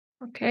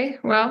Okay,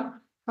 well,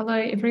 hello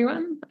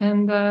everyone,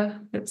 and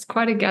it's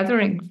quite a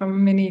gathering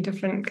from many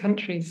different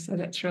countries, so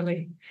that's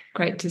really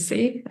great to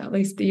see, at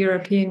least the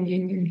European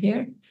Union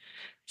here.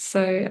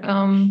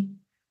 So,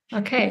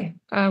 okay,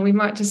 we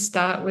might just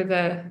start with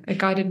a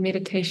guided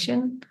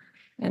meditation,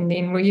 and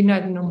then, well, you know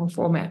the normal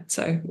format,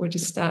 so we'll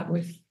just start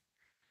with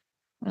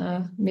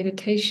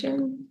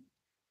meditation.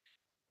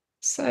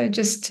 So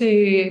just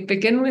to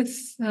begin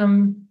with,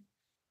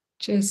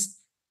 just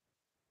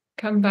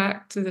come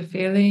back to the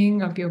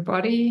feeling of your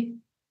body.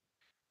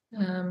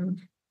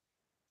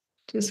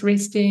 Just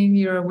resting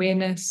your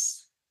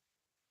awareness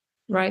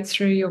right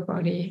through your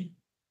body.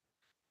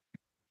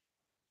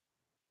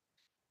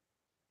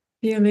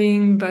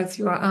 Feeling both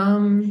your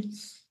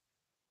arms,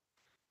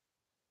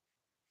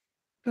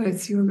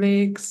 both your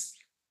legs,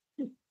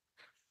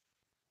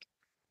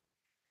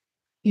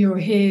 your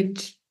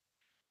head,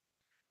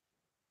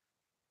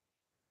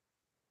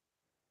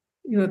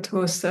 your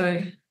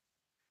torso.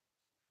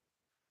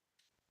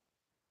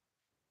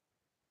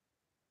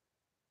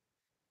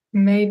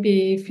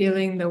 Maybe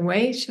feeling the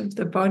weight of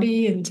the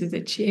body into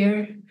the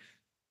chair.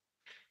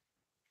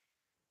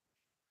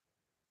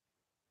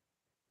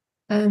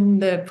 And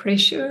the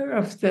pressure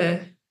of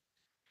the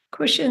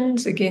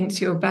cushions against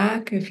your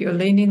back if you're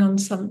leaning on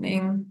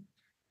something.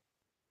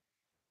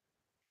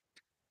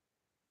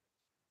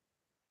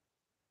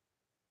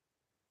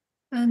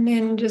 And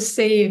then just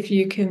see if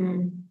you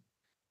can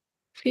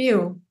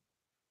feel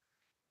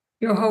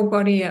your whole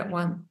body at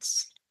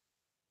once.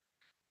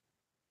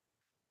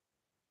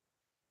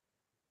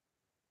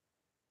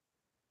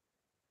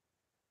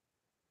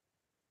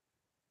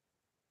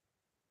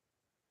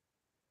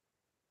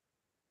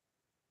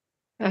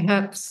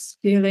 Perhaps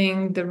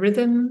feeling the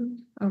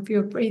rhythm of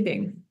your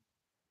breathing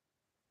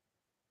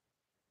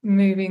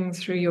moving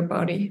through your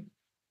body.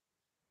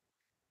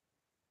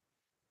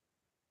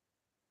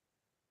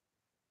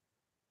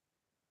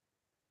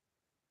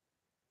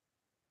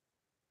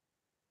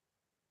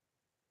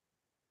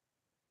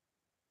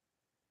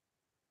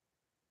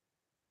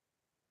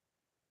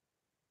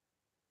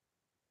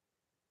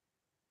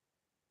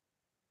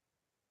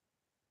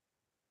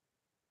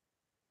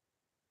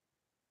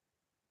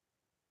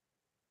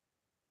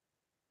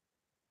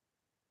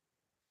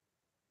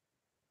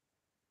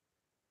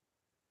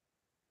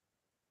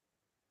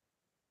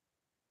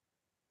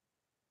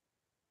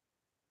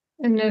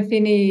 And if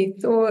any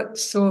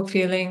thoughts or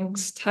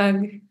feelings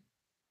tug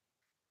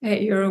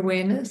at your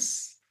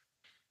awareness,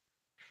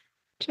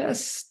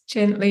 just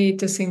gently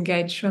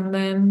disengage from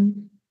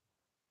them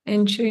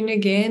and tune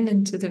again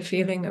into the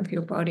feeling of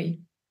your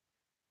body.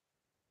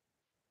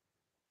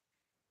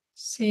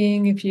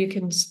 Seeing if you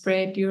can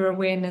spread your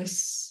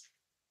awareness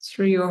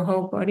through your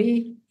whole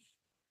body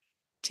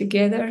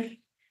together.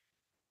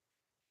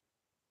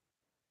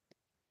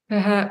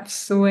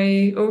 Perhaps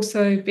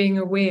also being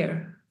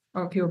aware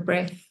of your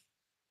breath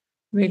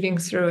moving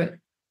through it.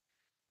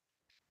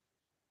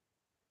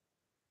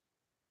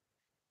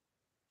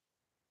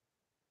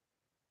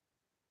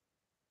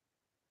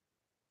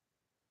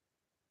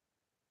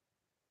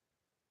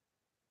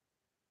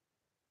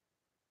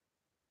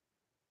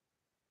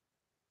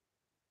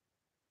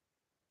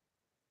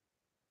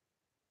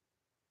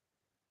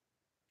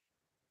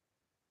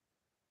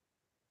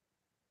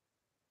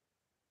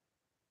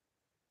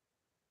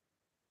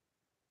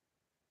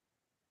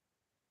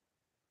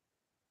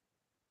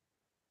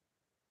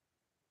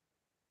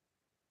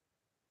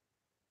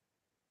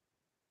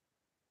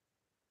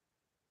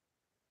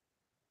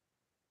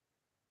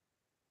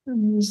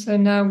 And so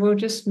now we'll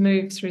just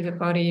move through the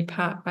body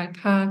part by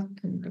part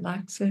and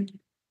relax it.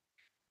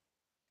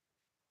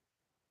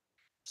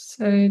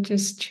 So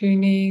just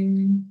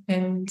tuning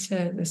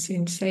into the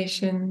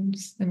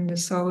sensations in the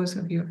soles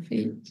of your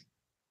feet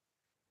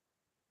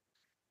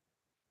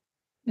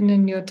and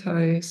in your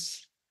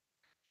toes.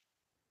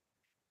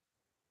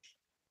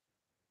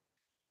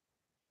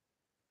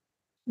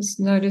 Just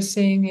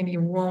noticing any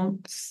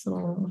warmth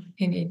or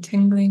any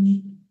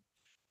tingling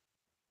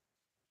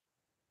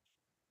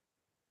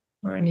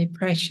or any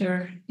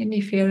pressure,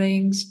 any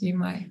feelings you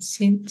might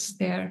sense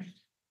there.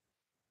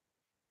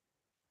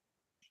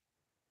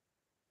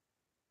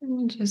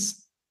 And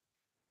just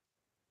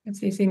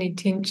if there's any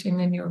tension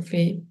in your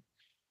feet,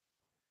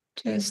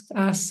 just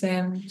ask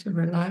them to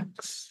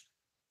relax.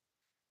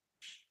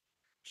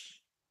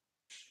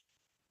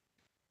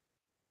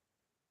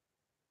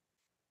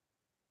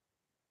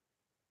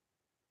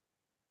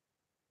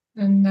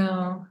 And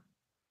now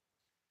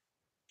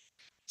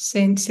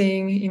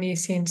sensing any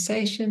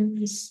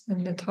sensations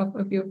in the top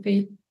of your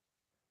feet.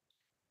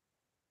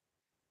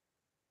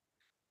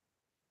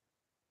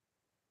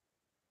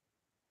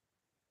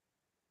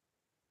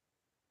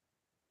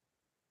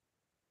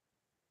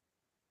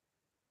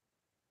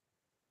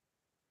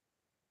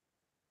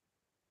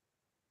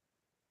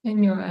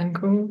 In your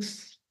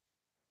ankles.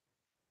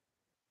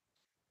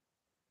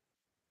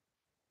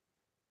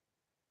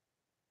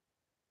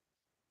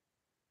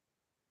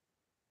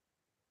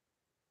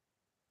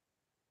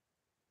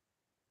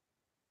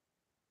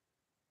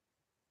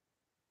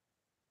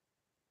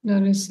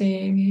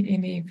 Noticing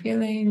any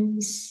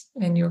feelings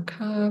in your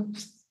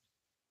calves.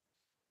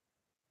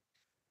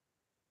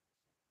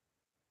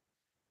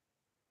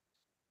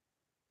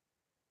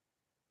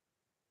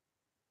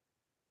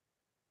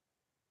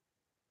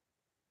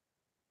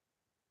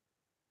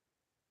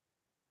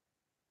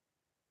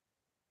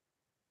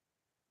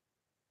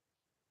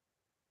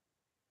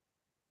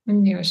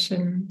 And your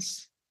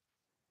shins.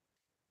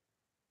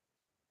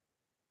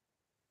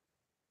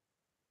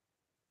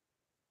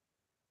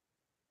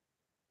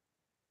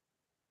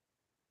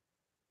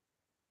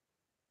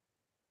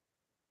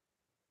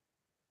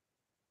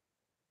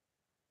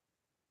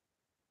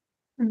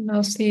 And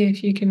now see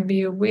if you can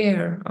be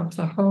aware of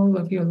the whole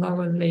of your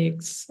lower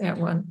legs at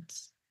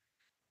once.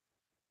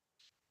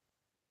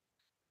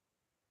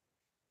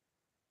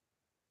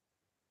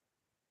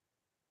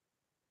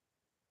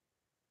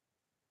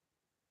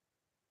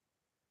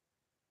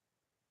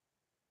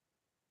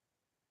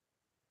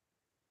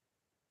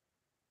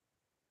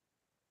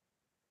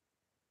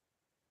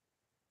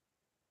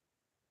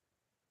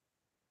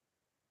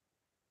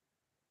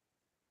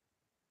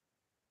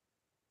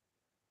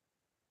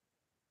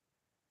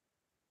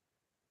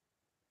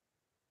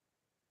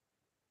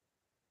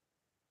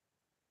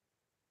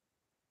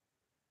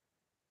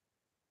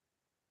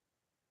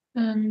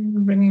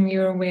 And bringing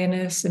your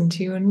awareness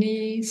into your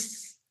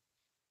knees.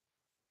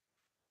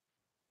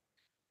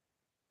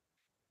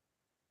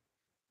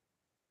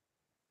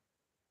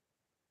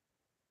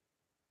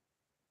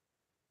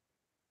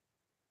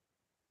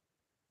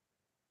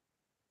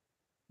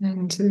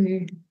 And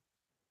to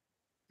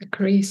the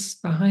crease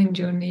behind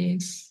your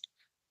knees.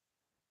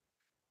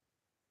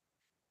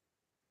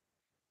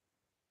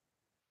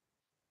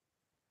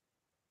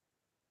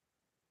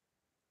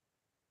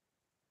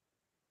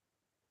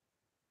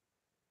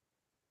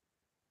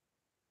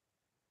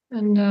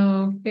 And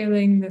now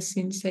feeling the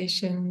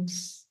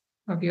sensations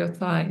of your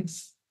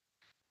thighs.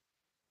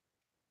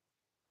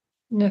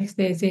 And if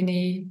there's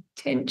any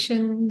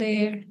tension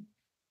there,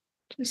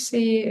 just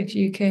see if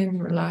you can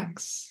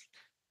relax.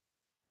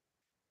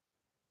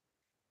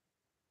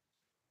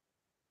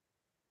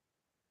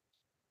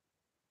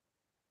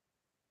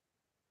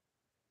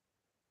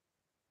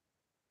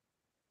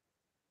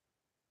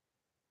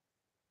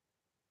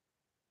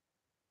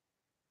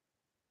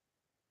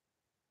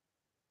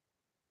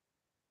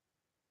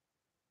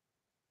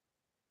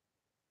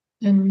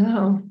 And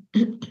now,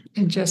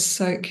 and just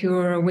soak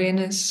your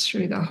awareness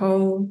through the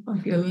whole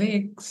of your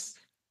legs.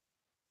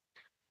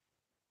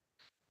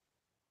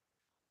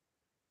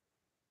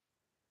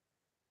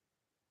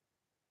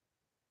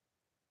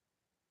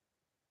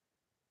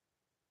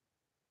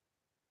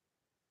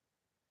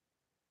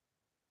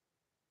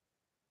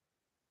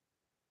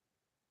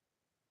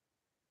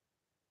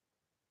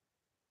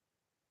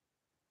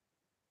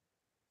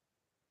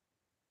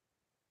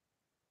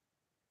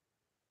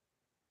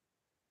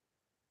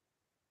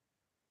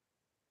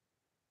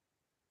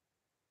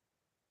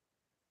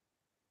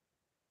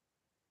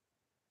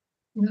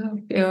 Now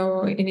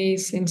feel any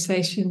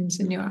sensations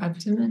in your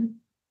abdomen.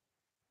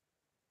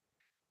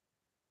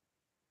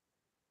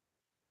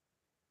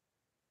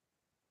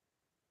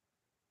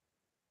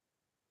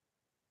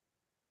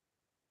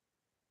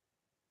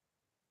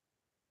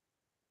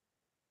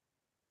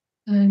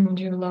 And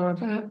your lower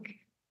back.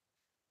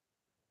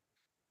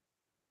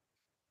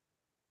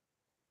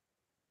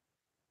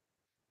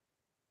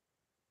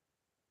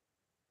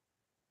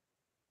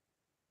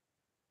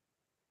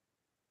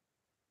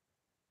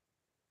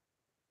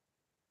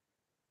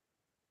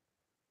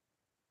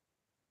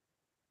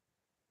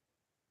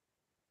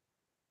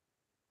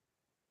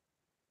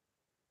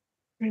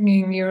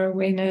 Bringing your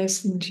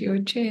awareness into your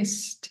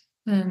chest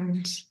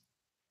and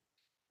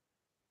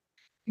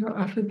your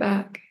upper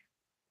back.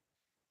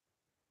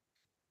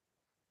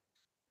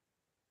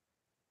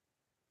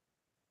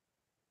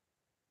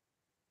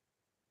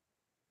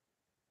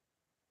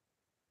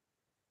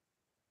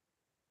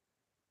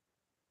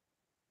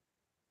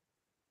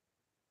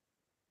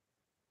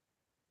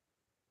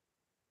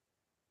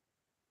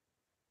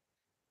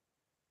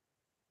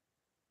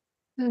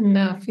 And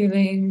now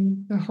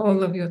feeling the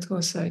whole of your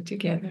torso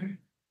together.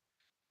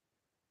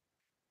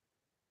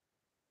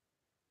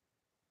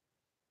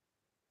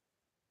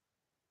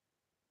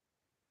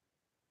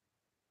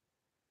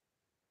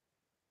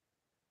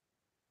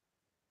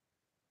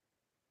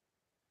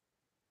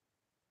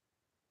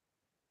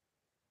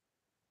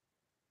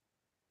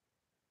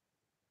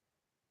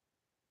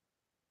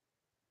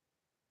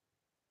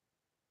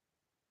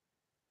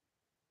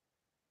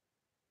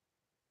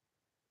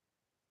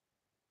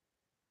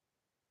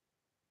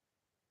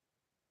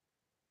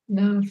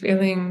 Now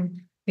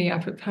feeling the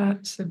upper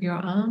parts of your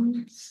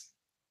arms.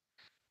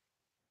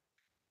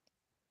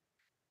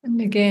 And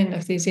again,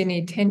 if there's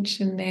any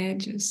tension there,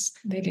 just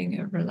letting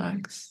it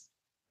relax.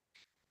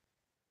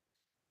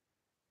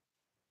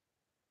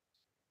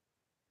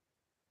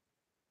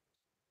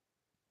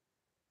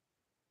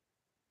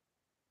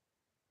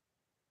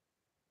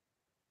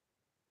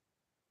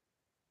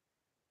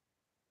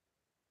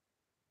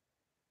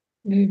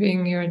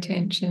 Moving your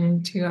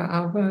attention to your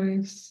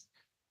elbows.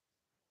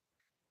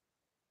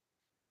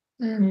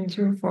 and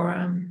your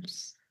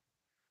forearms.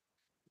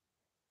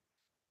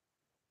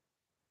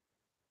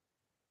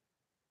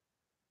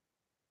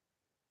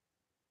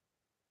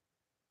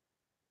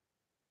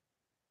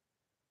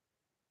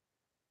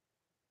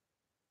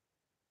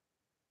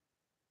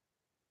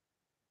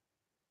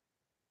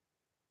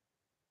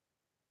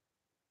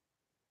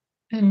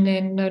 And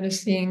then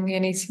noticing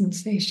any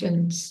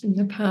sensations in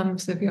the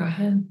palms of your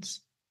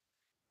hands.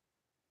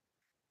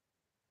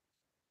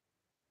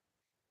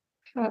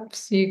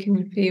 Perhaps you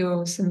can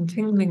feel some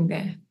tingling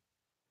there,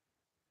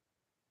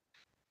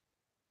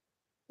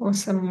 or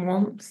some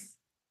warmth,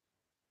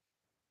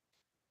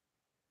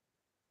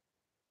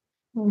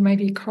 or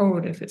maybe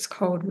cold if it's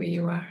cold where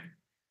you are.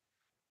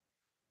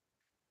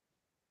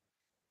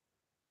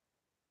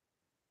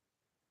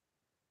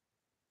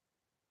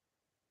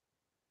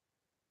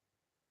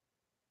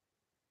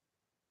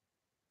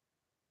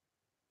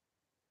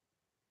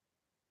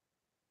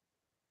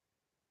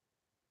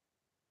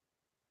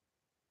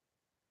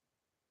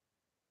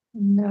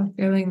 And now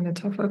feeling the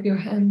top of your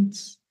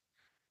hands.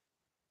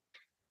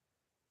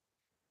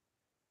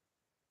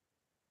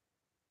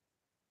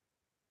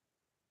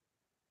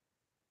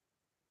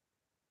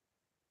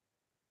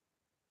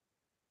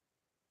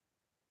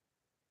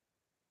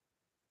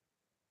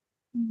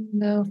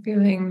 Now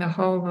feeling the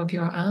whole of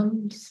your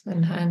arms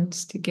and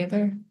hands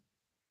together.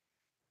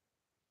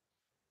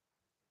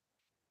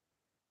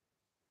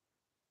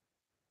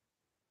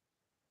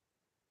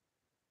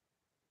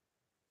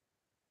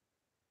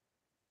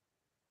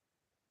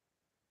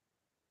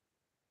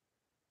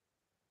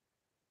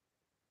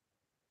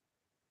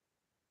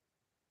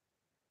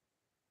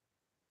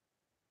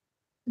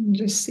 And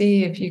just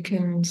see if you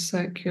can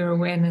soak your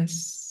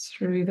awareness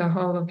through the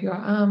whole of your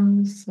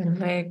arms and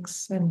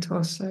legs and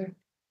torso.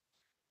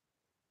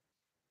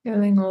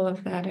 Feeling all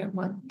of that at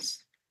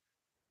once.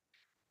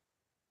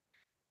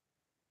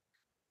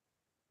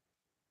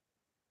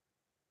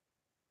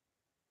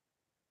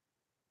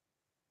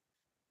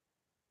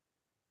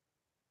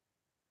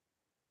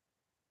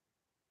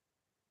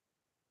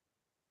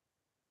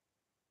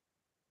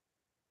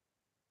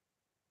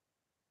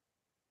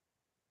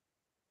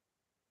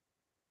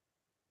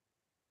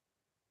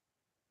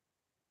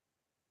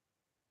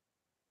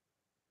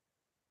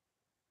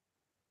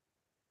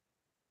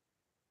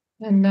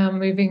 And now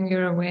moving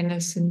your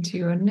awareness into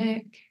your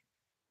neck,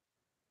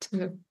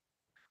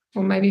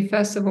 or maybe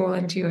first of all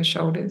into your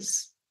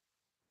shoulders.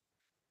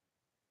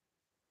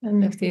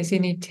 And if there's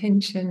any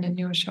tension in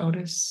your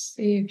shoulders,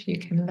 see if you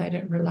can let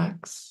it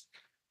relax.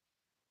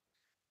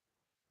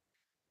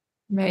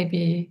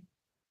 Maybe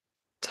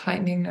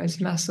tightening those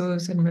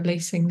muscles and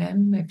releasing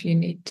them if you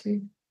need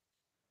to.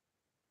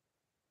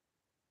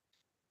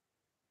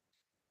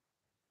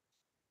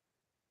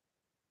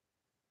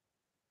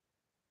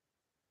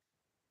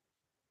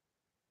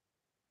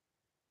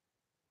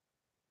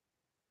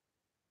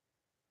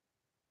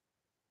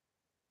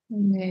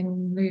 And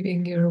then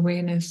moving your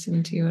awareness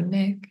into your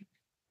neck,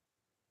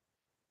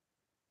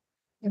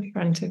 the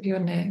front of your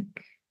neck,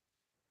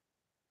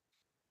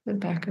 the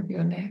back of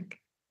your neck.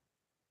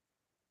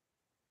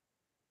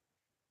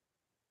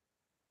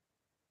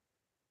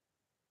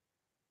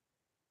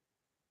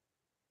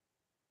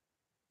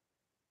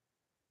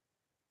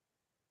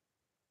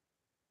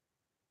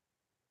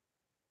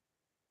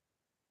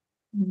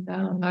 And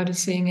now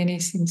noticing any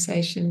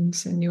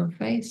sensations in your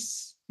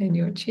face, in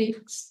your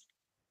cheeks.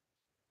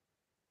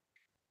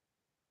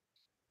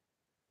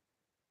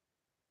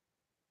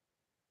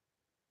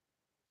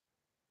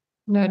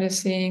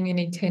 Noticing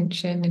any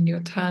tension in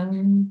your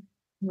tongue,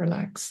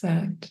 relax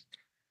that.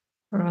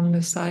 Or on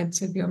the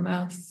sides of your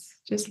mouth,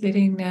 just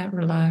letting that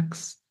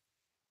relax.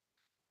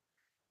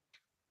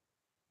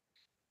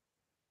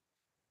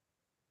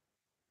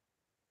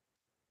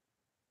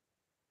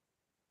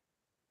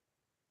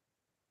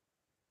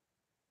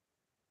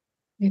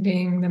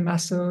 Letting the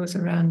muscles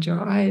around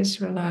your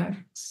eyes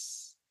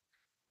relax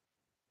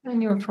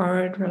and your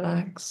forehead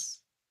relax.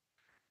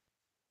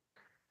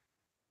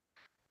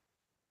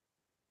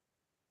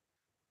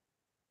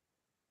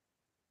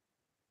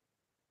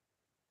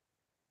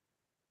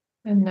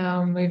 And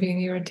now moving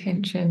your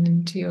attention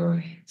into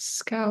your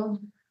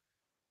skull.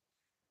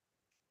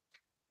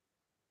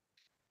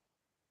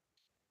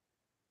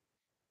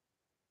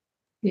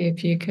 See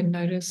if you can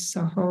notice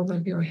the whole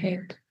of your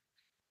head,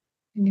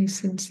 any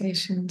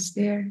sensations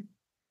there.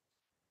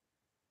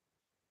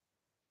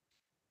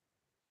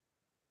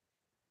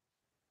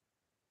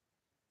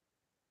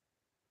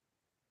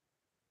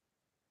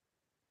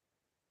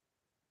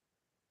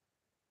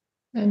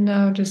 And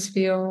now just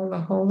feel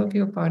the whole of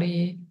your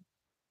body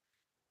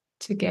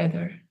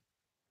together.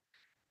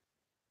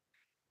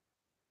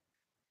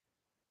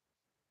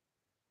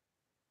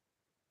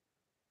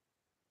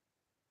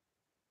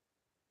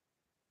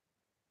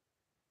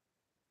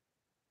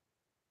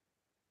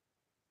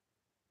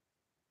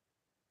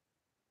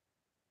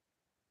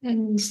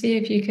 And see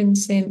if you can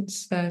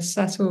sense a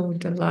subtle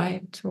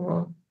delight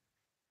or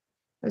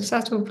a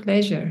subtle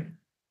pleasure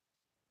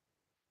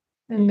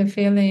in the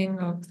feeling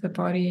of the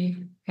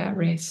body at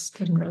rest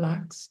and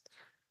relaxed.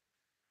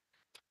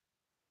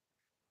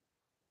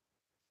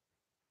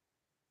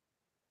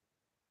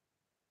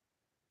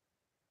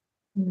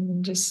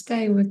 And just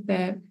stay with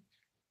that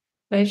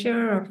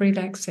pleasure of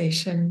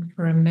relaxation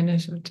for a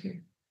minute or two.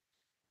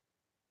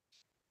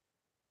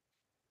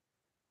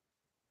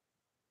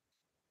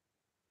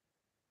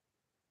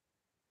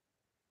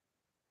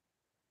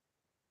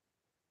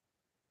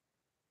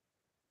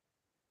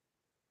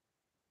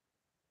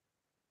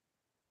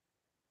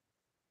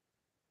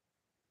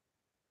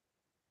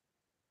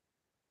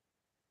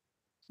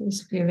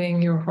 Just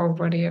feeling your whole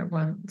body at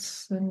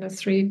once, and the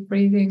three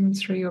breathing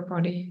through your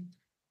body,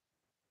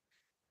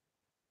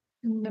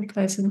 and the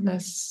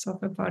pleasantness of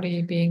the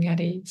body being at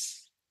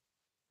ease.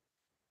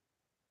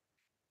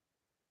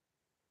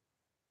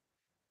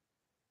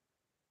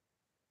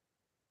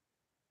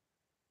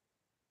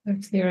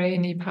 If there are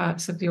any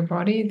parts of your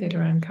body that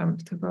are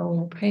uncomfortable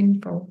or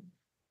painful,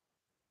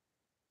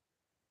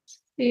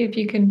 see if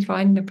you can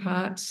find the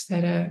parts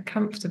that are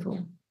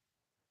comfortable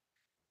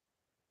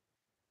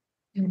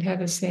and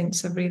have a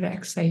sense of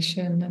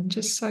relaxation, and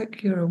just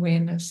soak your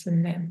awareness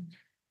in them.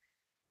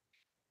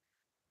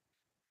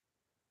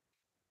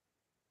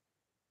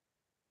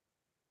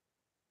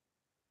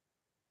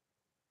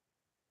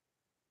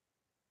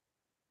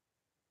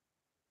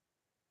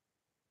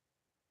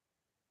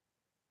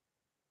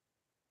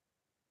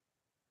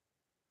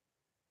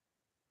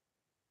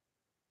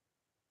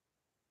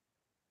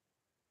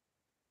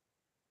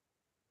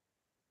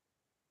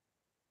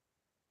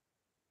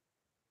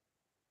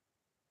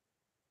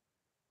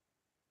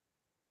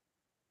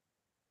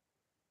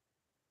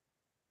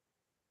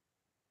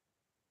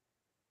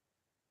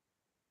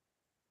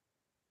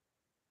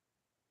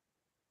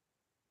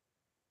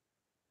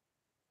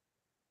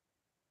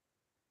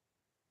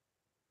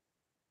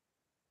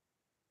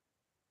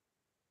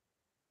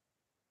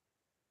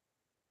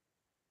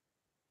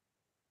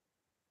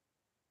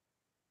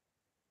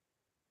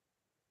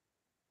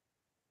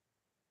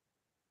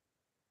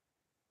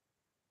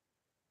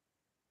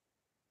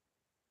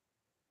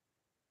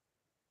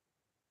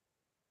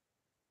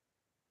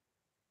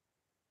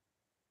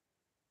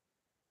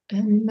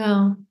 And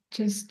now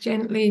just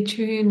gently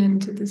tune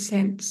into the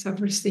sense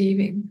of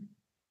receiving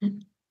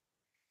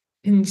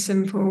in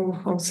simple,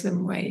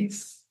 wholesome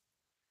ways.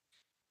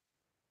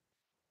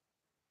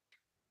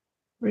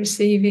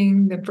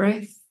 Receiving the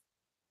breath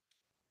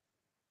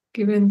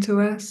given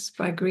to us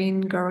by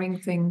green growing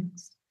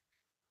things,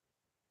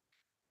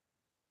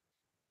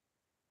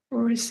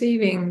 or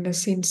receiving the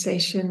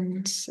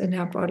sensations in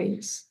our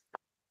bodies.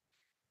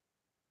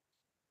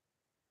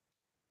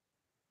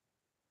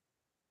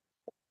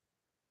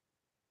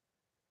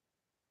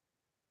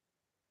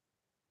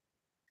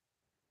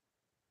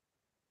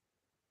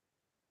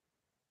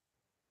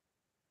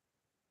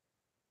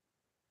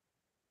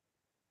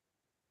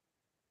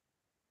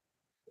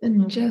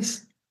 And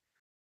just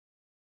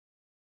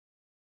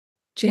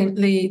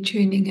gently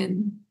tuning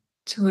in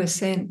to a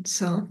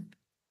sense of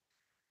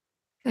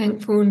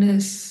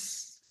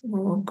thankfulness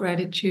or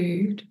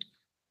gratitude,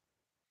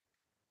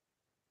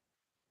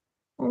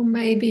 or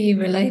maybe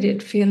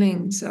related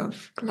feelings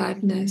of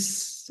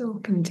gladness or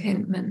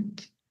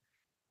contentment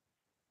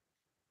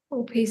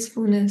or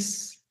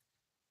peacefulness,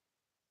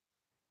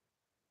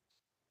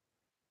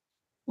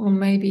 or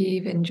maybe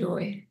even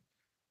joy.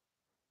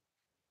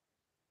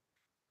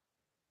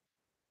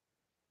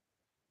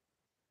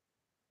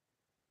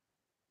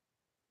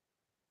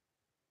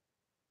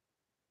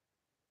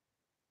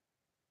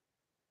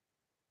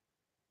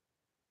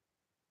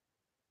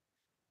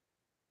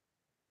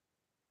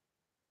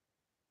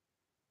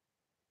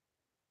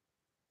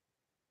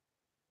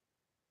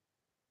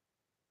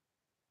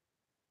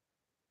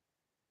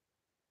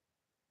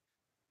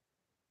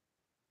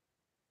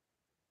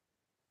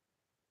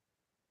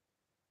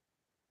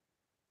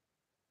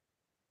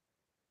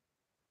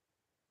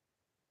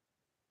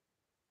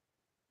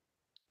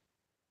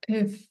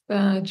 If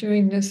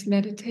during this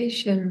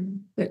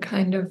meditation, the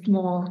kind of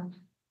more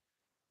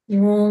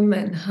warm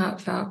and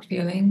heartfelt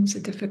feelings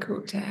are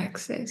difficult to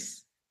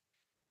access,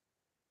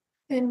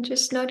 then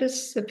just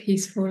notice the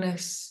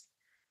peacefulness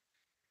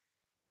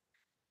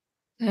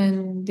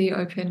and the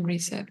open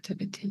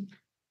receptivity.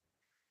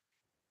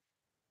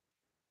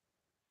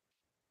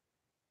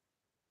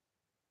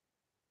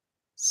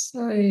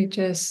 So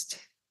just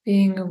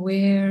being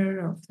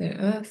aware of the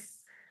earth,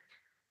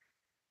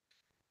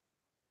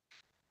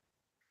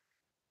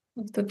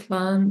 of the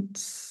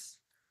plants,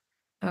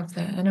 of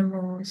the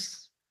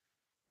animals.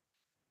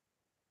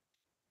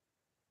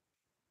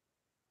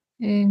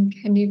 And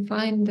can you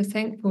find the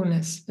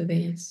thankfulness for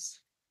these?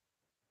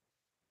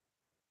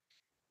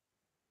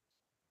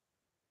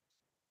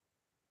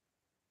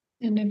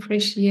 An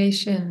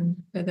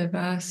appreciation for the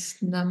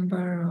vast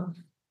number of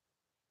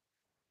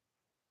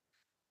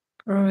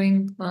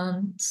growing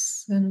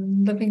plants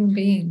and living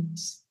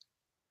beings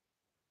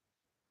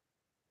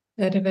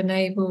that have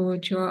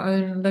enabled your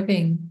own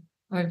living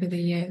over the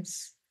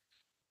years.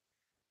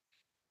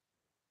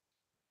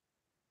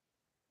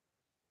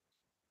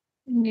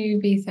 And you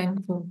be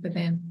thankful for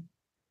them.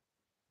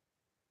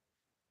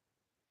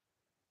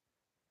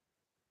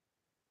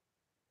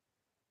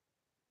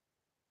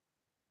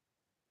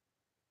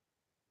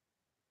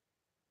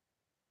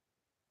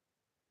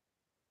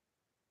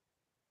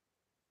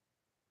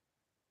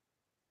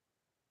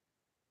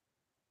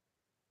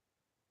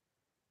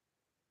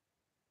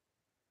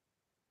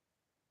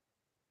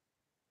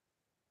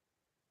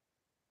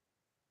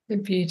 the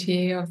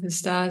beauty of the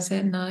stars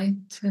at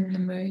night and the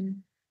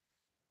moon,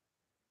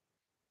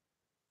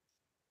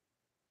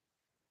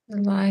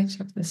 the light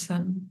of the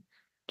sun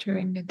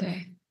during the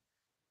day.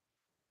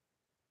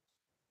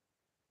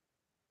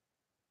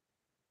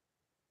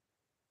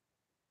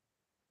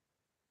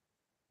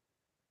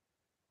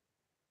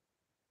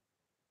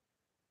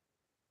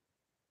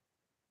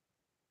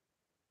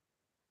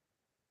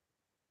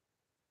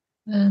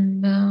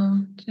 And now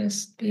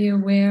just be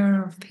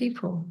aware of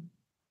people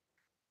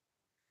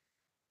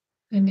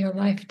in your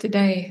life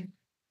today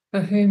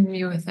for whom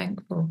you are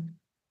thankful.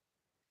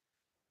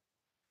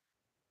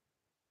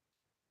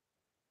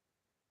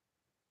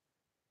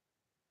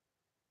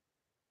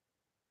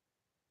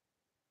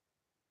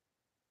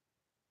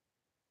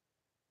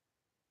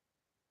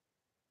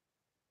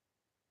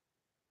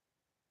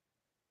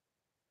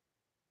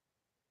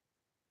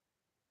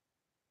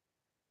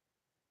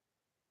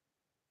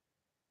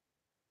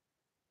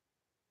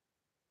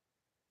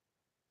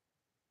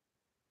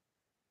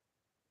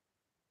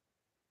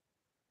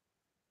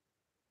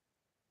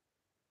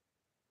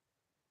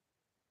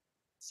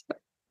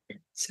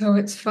 So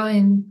it's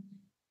fine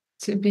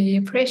to be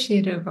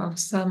appreciative of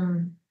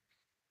some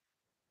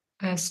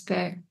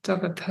aspect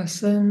of a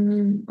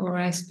person or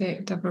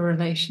aspect of a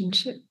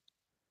relationship,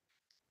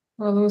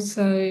 while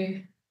also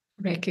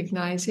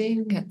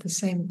recognizing at the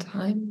same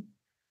time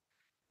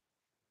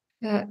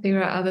that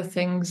there are other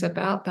things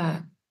about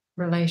that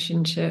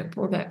relationship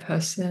or that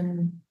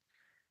person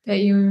that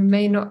you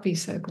may not be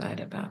so glad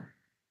about.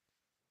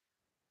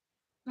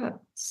 But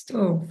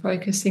still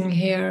focusing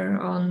here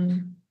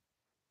on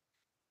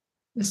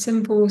the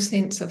simple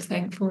sense of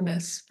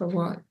thankfulness for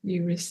what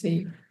you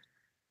receive,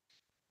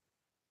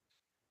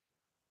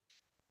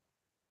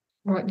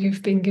 what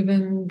you've been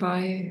given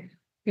by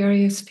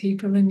various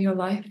people in your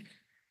life.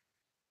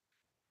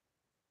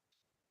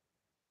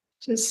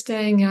 Just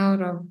staying out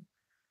of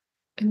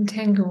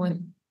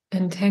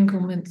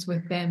entanglements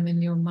with them in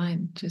your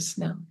mind just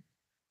now.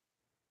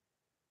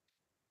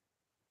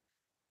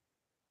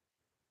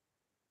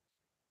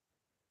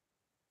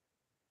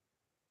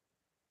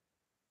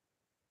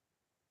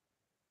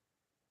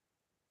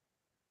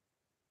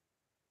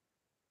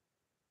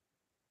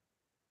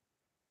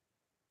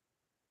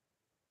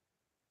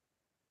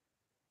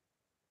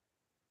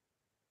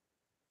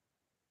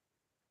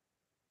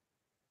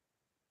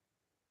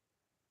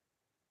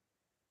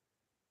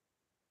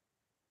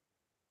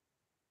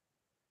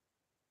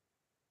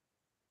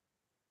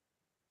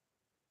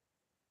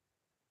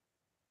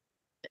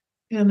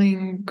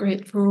 Feeling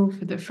grateful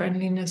for the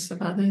friendliness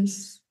of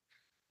others,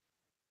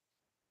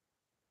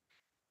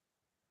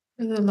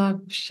 for the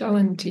love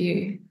shown to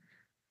you,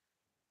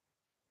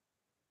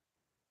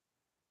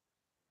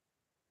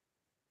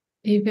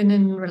 even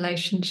in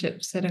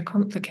relationships that are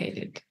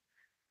complicated,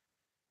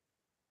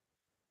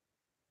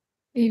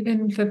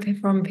 even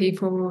from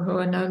people who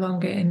are no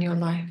longer in your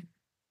life.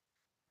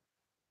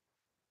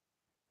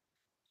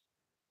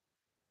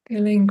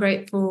 Feeling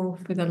grateful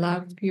for the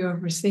love you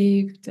have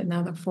received and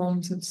other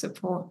forms of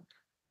support.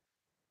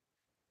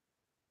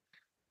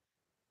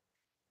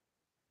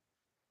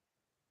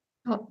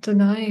 Not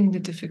denying the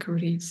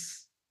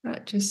difficulties,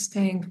 but just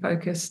staying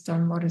focused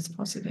on what is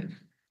positive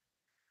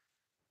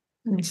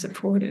and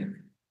supportive.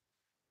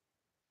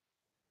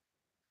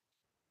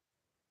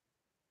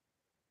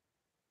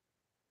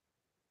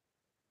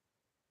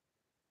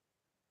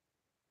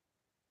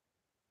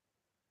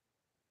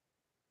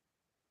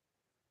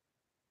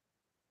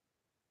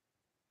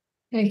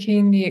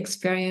 Taking the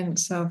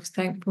experience of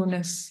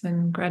thankfulness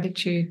and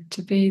gratitude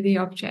to be the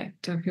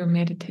object of your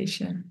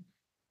meditation.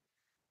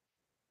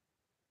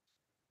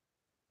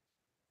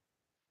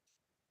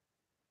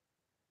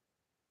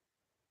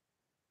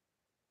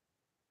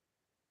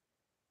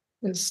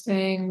 Just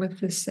staying with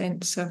the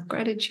sense of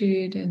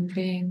gratitude and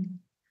being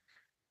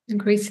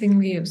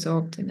increasingly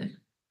absorbed in it.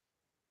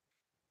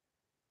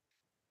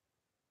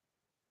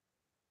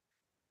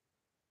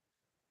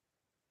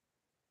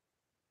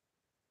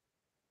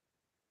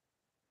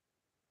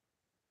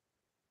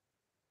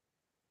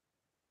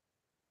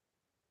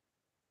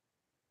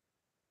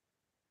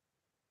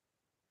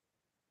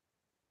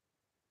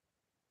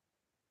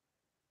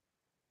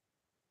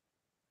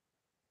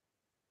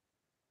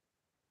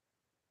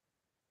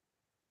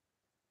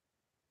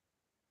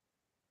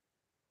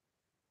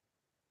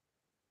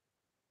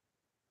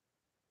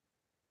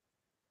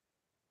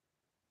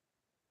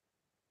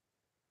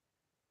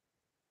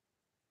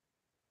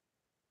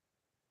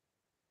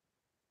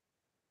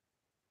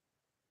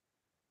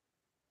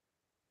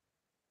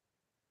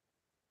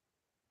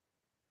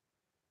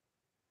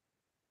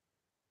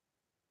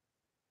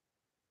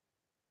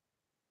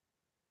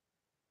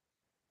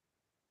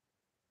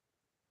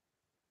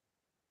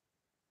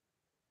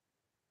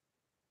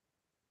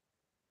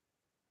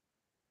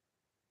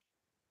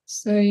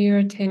 So your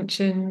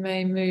attention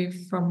may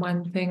move from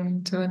one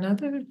thing to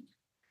another,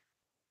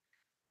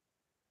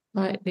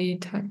 lightly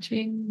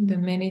touching the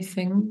many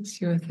things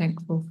you are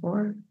thankful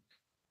for.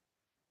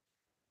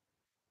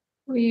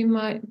 Or you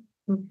might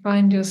You'll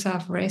find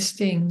yourself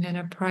resting in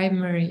a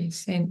primary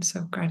sense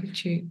of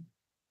gratitude,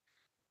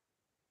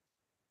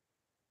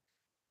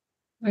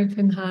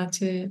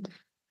 open-hearted,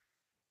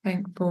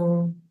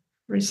 thankful,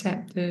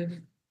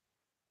 receptive,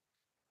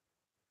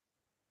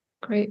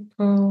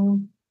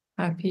 grateful,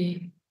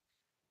 happy,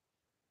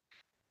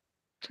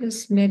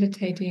 just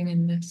meditating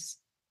in this.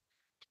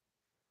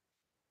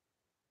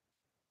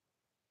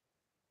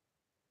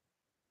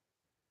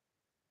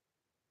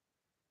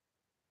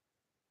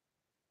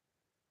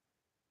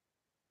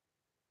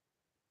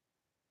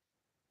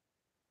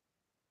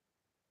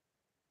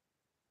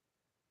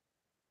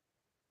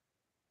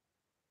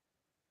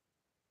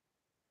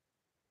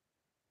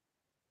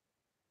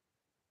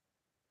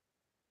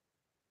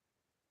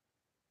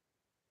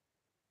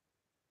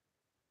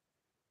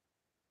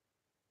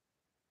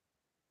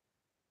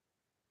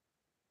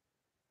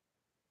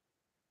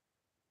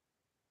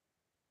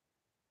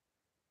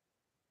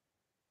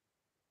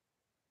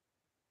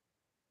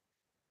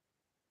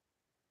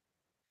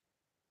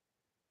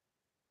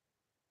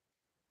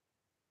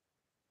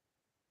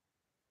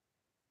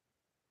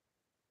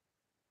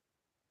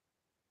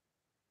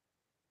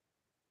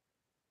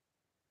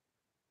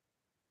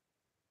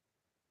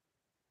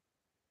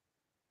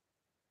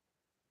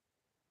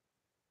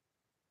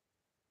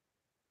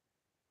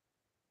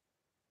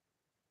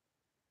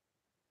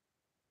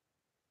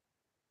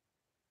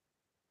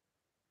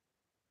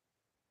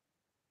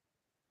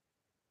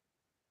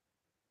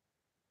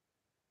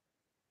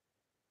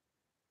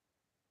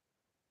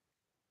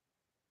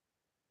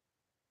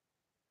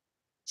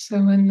 So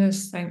in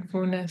this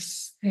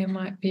thankfulness, there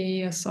might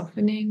be a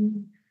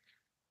softening,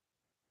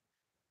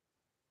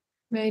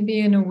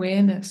 maybe an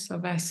awareness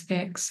of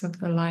aspects of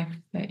the life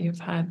that you've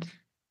had,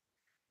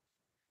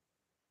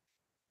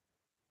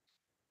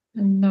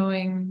 and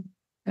knowing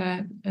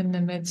that in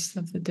the midst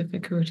of the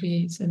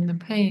difficulties and the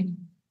pain,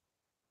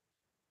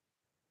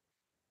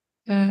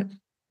 that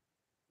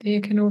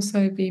there can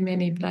also be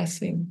many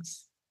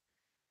blessings.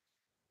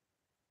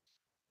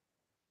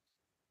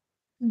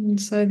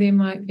 And so there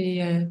might be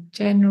a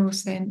general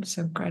sense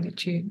of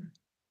gratitude,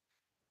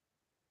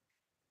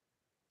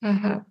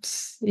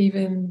 perhaps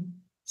even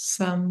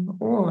some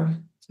awe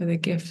for the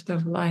gift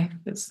of life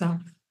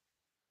itself.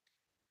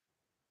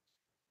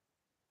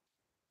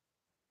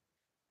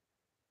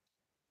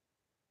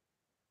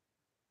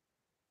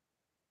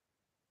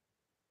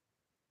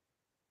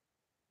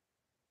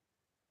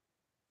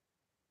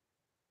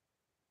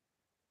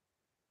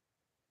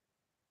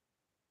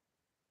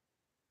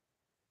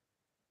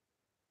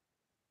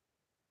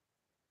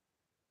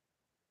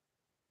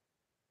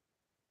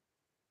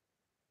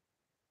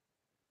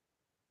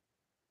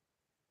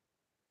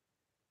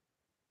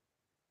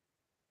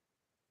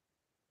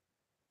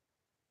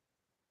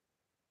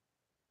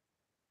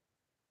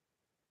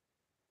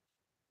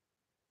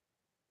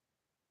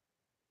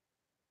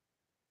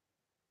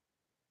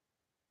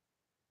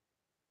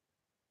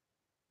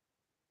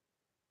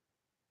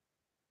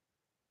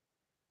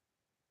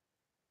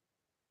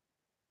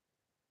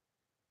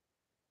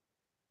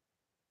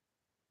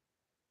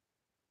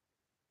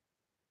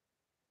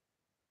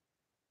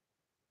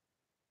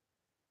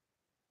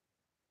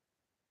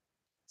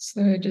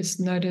 So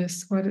just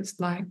notice what it's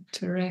like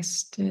to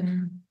rest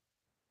in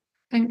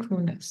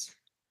thankfulness.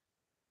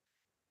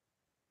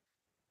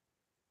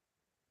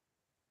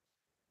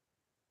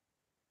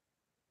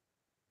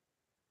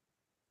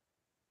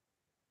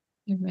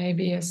 There may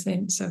be a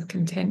sense of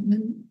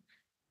contentment,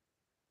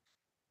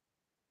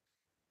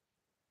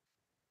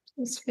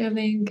 just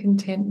feeling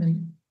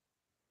contentment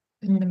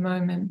in the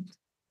moment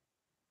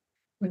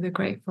with a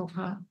grateful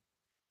heart.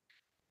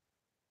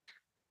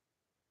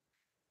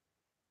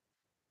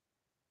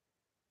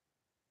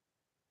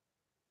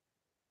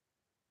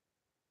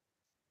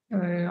 So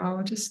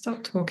I'll just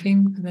stop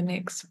talking for the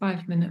next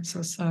 5 minutes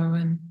or so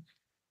and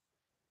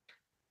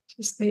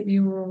just let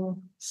you all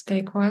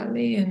stay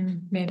quietly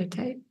and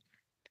meditate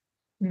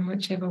in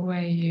whichever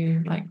way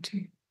you like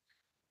to.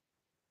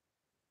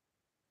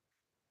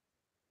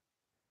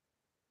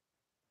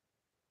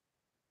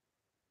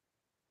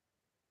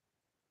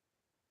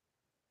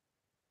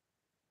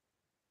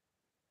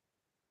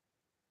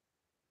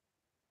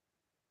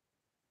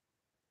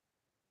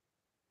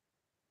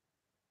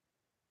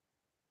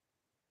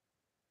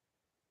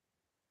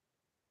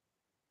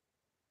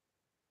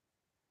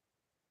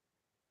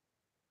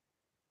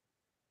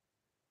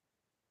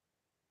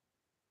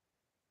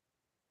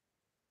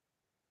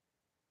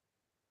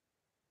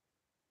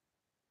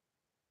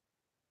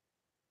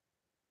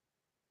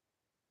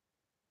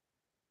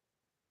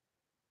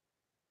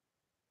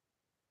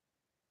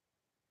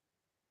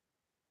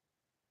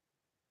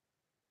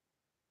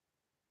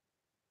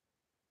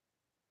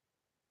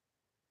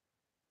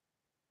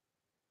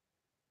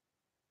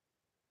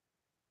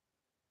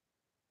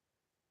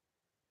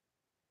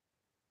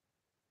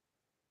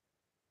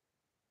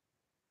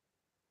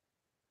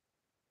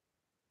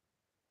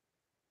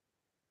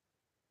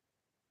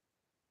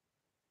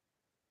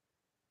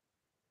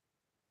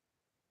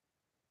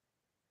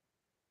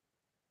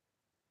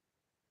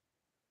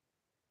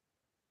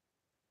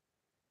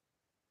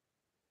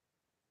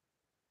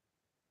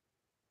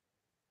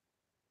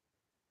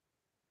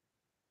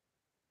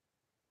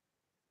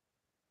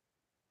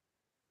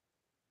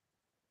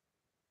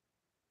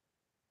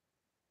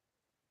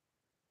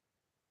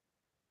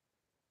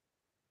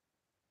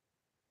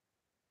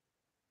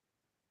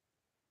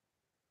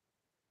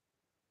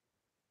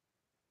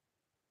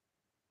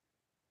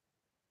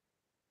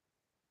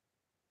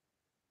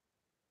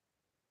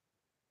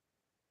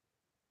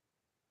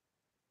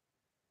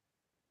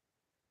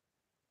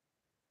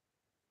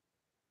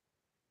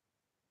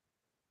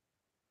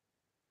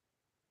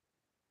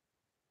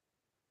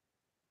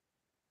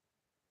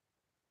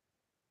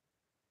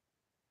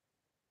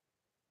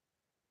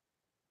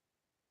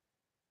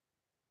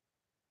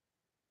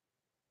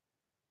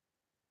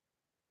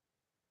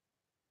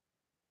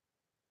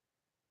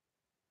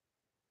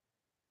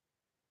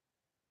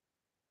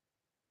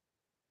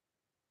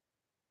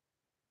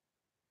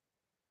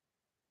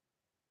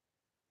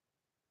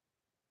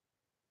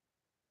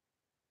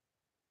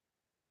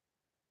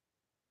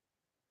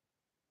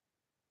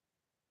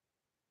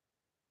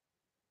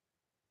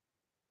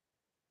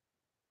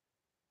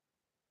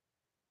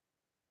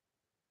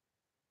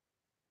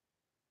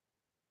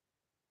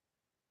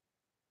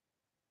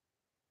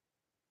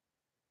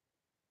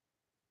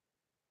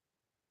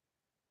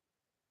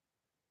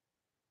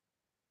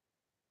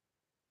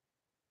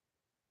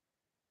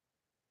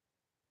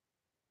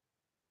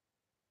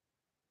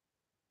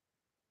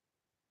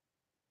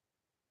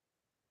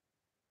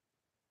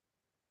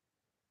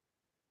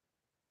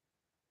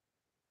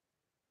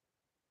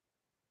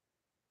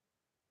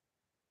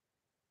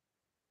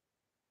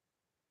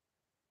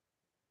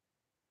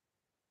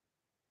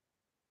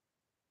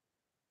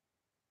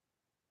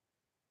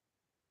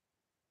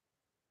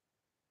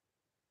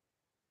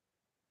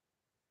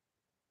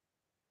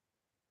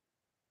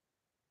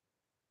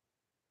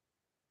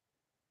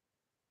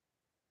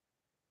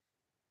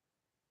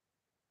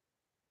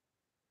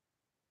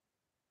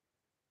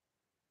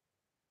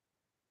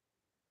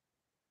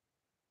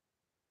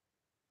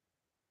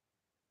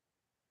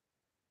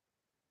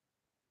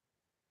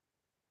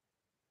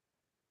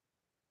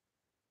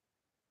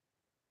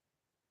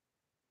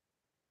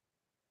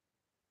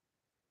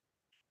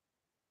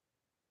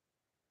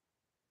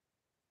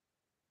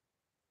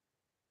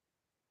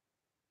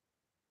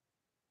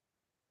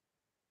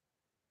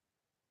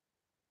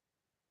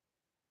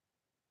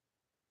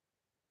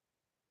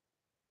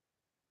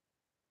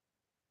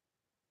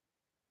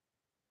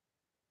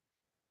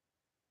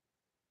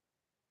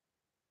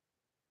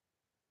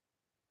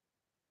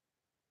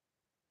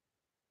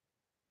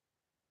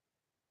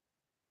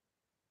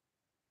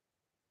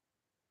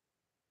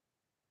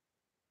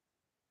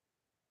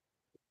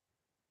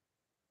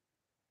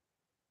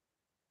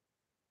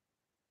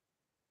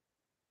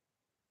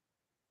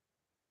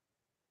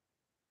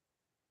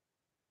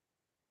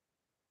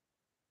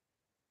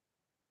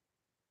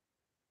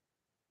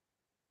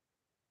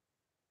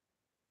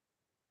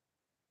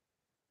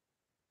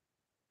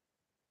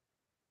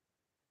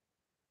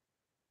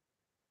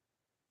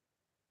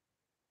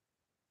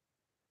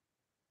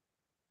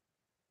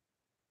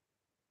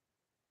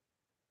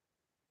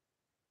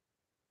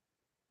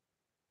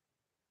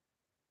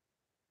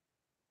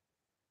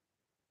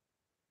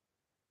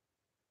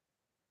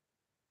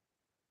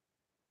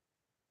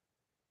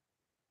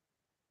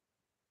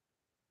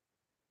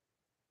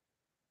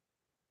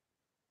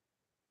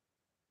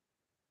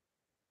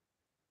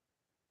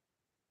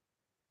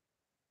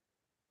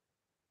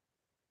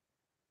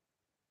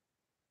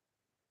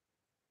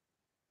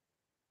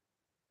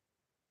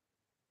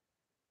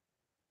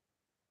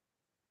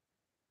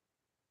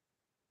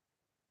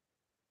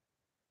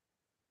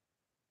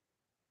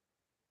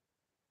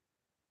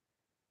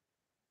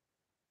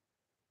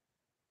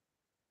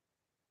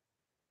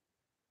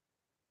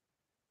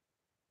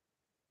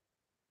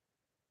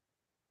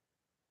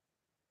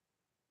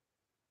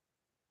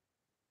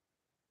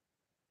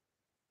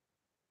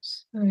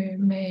 So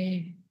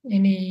may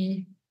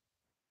any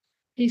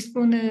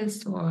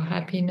peacefulness or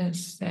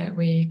happiness that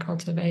we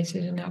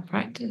cultivated in our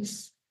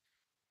practice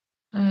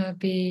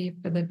be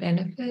for the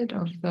benefit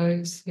of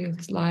those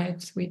whose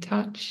lives we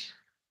touch,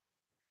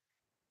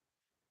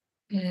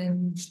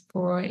 and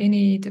for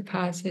any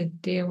departed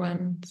dear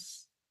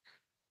ones,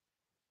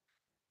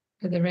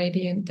 for the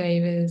radiant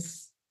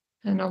devas,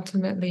 and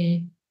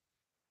ultimately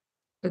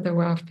for the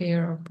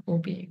welfare of all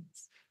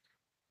beings.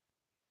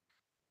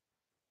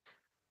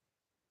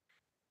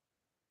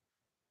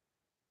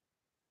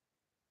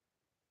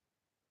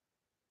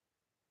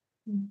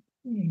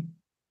 Mm-hmm.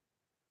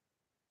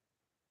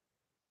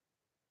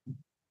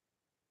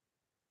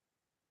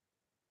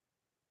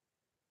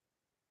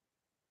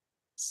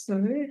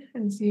 So,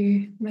 as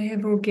you may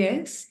have all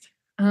guessed,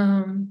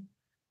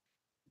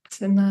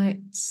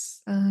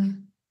 tonight's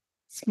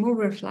small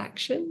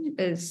reflection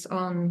is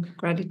on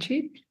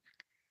gratitude.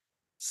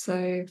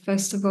 So,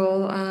 first of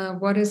all,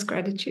 what is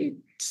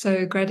gratitude?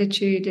 So,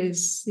 gratitude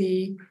is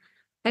the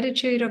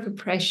attitude of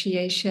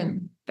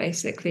appreciation,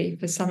 basically,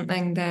 for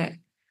something that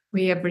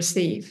we have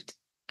received.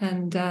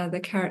 And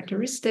the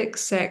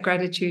characteristics that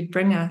gratitude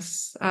bring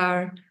us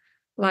are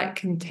like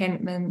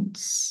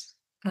contentment,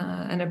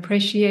 an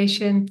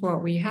appreciation for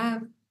what we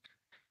have,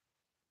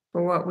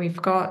 for what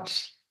we've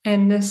got.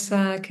 And this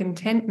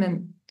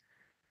contentment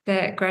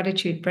that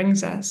gratitude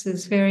brings us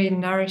is very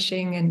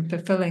nourishing and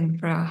fulfilling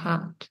for our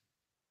heart.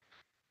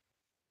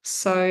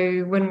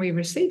 So when we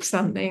receive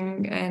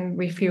something and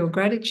we feel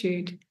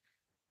gratitude,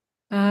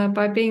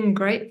 by being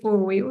grateful,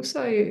 we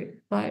also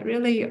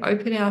really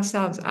open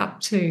ourselves up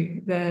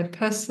to the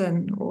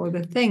person or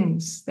the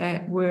things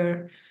that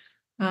were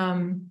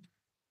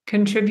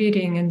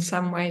contributing in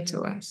some way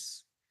to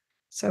us.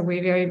 So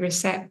we're very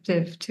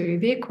receptive to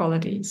their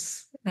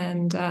qualities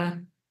and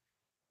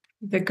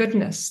the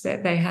goodness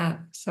that they have.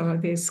 So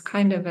there's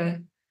kind of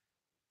an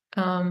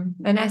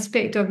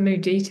aspect of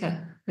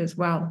mudita as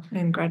well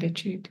in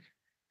gratitude.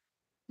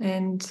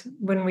 And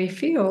when we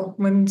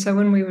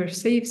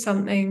receive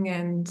something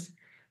and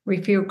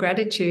we feel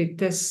gratitude,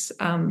 this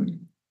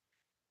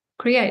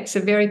creates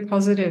a very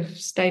positive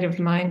state of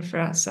mind for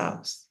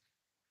ourselves.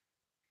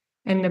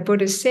 And the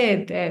Buddha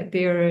said that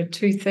there are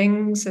two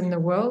things in the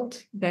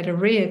world that are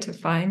rare to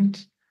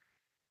find.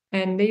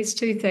 And these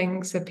two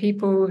things are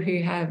people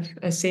who have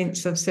a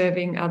sense of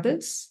serving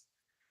others.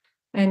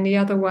 And the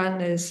other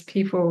one is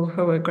people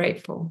who are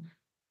grateful.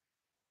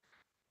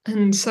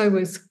 And so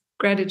with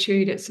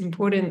gratitude, it's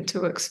important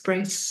to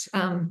express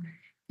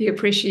the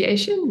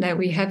appreciation that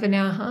we have in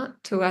our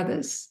heart to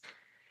others.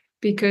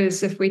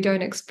 Because if we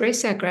don't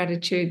express our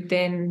gratitude,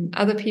 then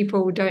other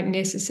people don't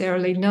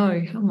necessarily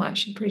know how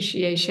much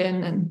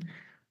appreciation and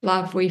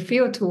love we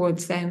feel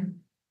towards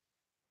them.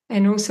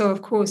 And also,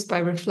 of course, by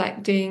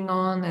reflecting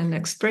on and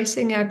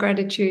expressing our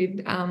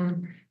gratitude,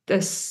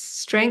 this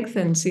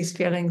strengthens these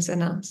feelings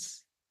in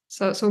us.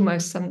 So it's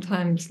almost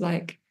sometimes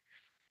like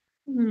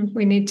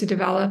we need to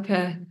develop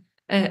a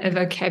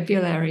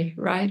vocabulary,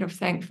 right, of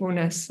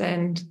thankfulness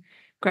and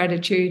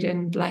gratitude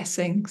and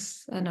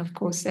blessings. And of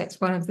course,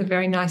 that's one of the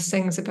very nice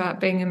things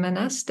about being a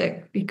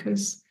monastic,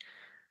 because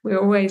we're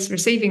always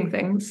receiving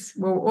things.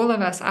 Well, all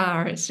of us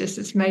are. It's just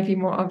it's maybe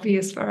more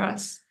obvious for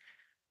us.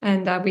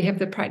 And we have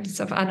the practice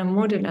of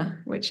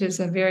anumodana, which is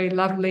a very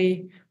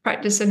lovely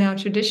practice in our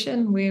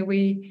tradition where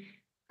we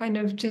kind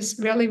of just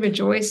really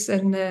rejoice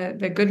in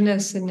the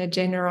goodness and the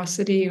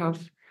generosity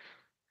of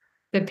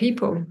the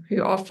people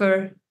who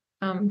offer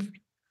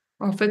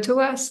to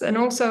us. And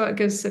also it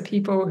gives the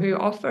people who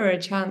offer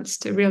a chance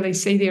to really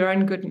see their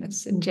own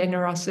goodness and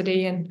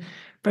generosity and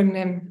bring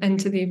them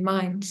into their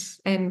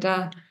minds and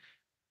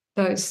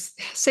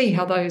see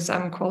how those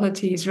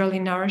qualities really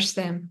nourish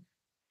them.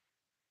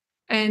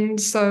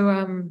 And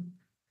so,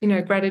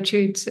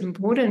 gratitude's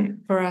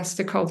important for us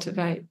to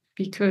cultivate,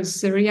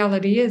 because the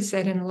reality is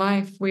that in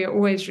life we're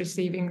always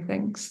receiving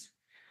things.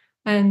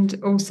 And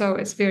also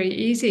it's very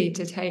easy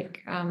to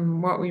take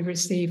what we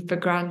receive for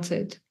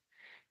granted.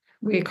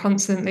 We're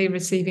constantly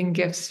receiving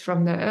gifts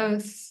from the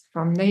earth,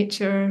 from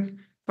nature,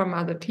 from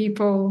other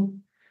people.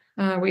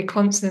 We're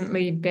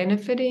constantly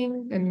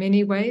benefiting in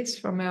many ways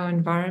from our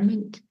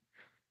environment.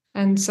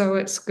 And so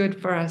it's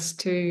good for us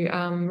to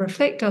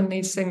reflect on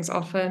these things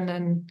often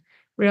and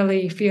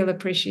really feel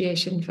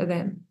appreciation for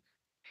them.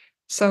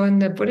 So in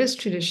the Buddhist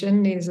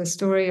tradition, there's a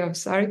story of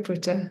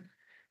Sariputta,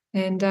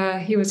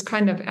 and he was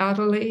kind of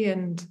elderly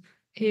and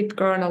he'd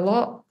grown a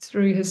lot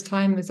through his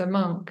time as a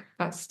monk,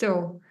 but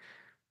still,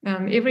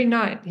 every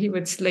night he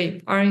would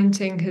sleep,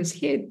 orienting his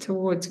head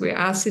towards where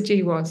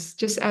Asaji was,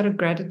 just out of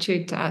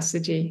gratitude to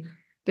Asaji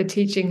for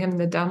teaching him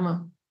the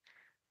Dhamma.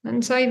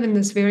 And so even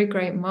this very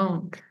great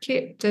monk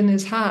kept in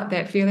his heart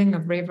that feeling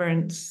of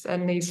reverence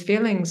and these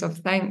feelings of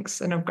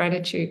thanks and of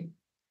gratitude.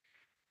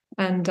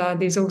 And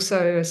there's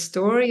also a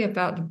story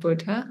about the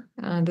Buddha.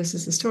 This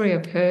is a story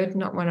I've heard,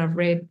 not one I've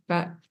read,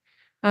 but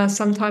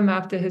sometime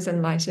after his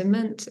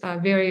enlightenment,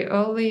 very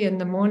early in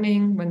the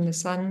morning when the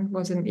sun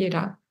wasn't yet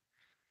up,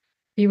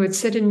 he would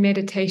sit in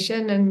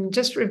meditation and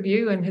just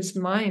review in his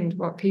mind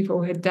what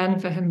people had done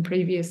for him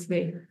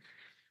previously.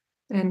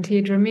 And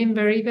he'd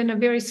remember even a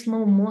very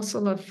small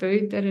morsel of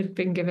food that had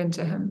been given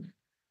to him.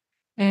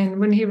 And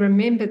when he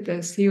remembered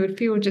this, he would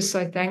feel just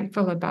so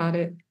thankful about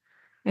it.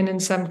 And in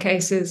some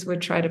cases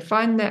would try to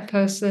find that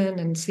person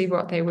and see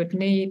what they would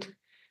need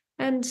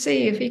and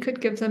see if he could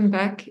give them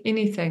back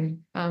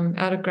anything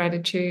out of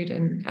gratitude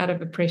and out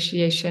of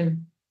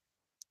appreciation.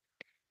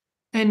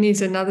 And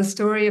there's another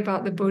story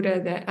about the Buddha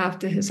that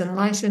after his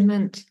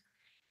enlightenment,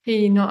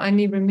 he not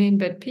only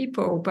remembered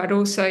people, but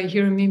also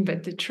he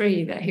remembered the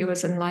tree that he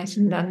was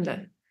enlightened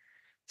under.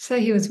 So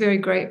he was very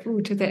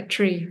grateful to that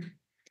tree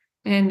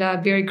and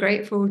very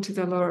grateful to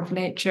the law of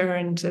nature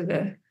and to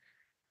the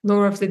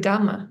law of the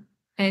Dhamma.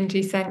 And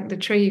he thanked the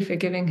tree for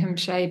giving him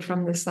shade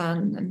from the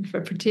sun and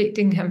for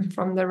protecting him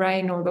from the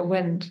rain or the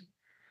wind.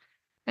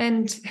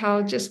 And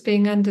how just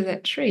being under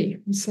that tree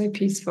was so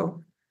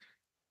peaceful.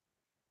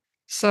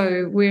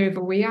 So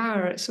wherever we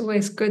are, it's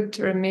always good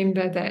to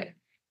remember that,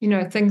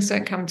 things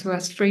don't come to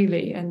us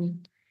freely,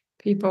 and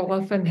people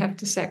often have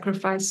to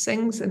sacrifice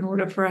things in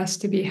order for us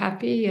to be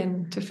happy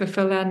and to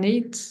fulfill our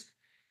needs.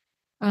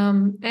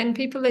 And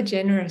people are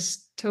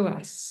generous to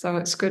us. So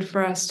it's good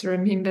for us to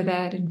remember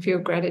that and feel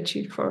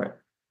gratitude for it.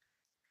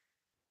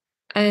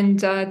 And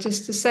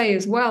just to say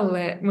as well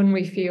that when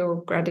we feel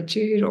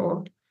gratitude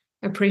or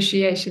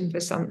appreciation for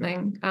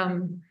something,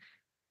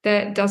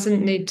 that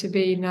doesn't need to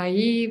be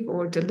naive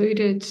or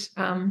deluded.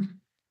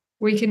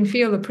 We can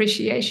feel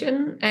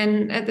appreciation,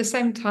 and at the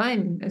same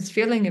time as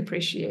feeling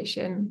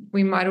appreciation,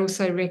 we might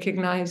also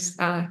recognize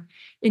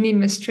any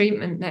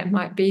mistreatment that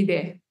might be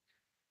there.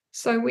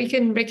 So we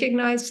can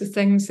recognize the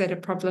things that are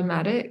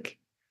problematic,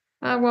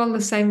 while at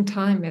the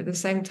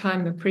same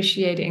time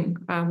appreciating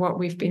what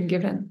we've been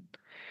given.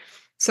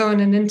 So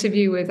in an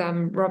interview with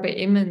Robert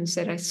Emmons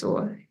that I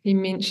saw, he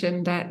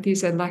mentioned that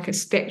these are like a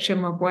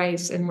spectrum of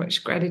ways in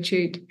which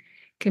gratitude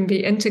can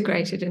be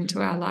integrated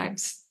into our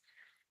lives.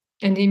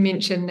 And he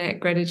mentioned that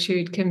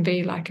gratitude can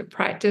be like a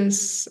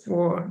practice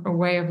or a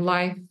way of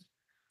life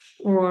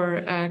or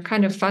a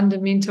kind of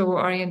fundamental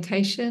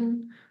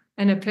orientation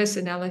and a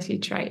personality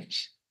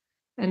trait.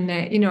 And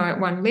that, at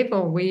one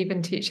level, we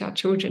even teach our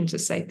children to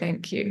say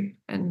thank you.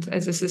 And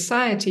as a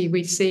society,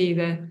 we see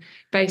the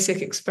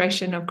basic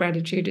expression of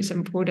gratitude is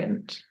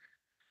important.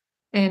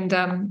 And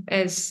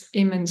as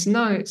Emmons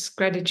notes,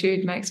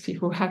 gratitude makes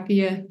people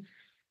happier.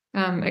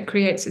 It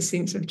creates a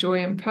sense of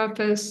joy and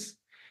purpose,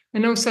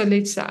 and also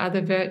leads to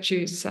other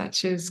virtues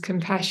such as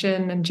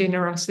compassion and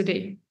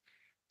generosity,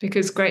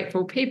 because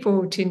grateful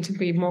people tend to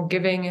be more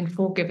giving and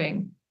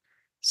forgiving.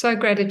 So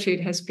gratitude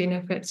has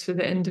benefits for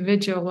the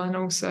individual and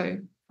also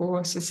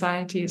for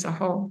society as a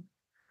whole.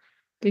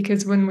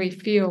 Because when we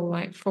feel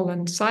like full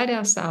inside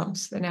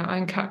ourselves and our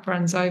own cup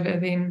runs over,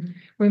 then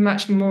we're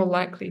much more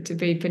likely to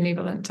be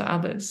benevolent to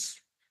others.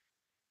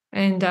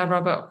 And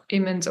Robert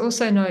Emmons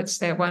also notes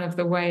that one of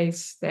the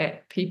ways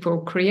that people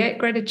create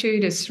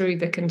gratitude is through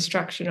the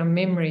construction of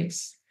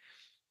memories,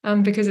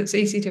 because it's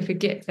easy to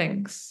forget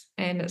things,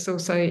 and it's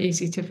also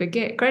easy to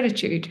forget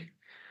gratitude.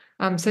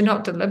 So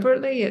not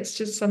deliberately, it's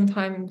just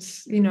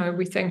sometimes,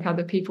 we think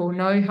other people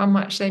know how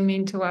much they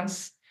mean to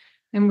us,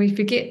 and we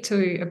forget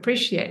to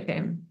appreciate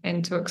them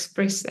and to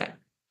express that.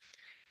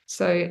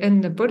 So in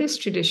the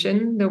Buddhist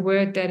tradition, the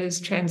word that is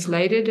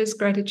translated as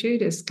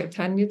gratitude is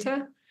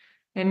katanyata,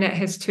 and that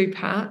has two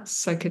parts.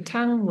 So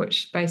katang,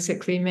 which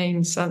basically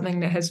means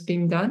something that has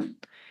been done,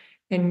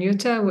 and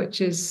yuta,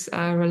 which is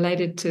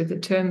related to the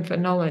term for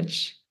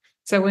knowledge.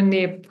 So when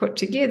they're put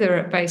together,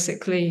 it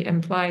basically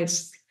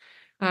implies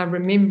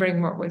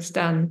remembering what was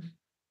done.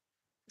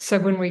 So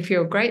when we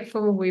feel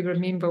grateful, we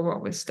remember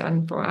what was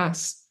done for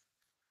us.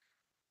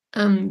 The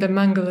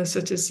Mangala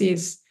Sutta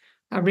says,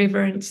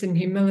 reverence and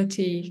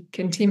humility,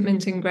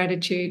 contentment and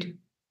gratitude,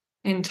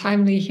 and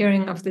timely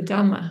hearing of the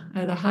Dhamma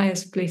are the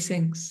highest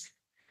blessings.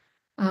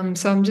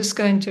 So I'm just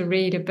going to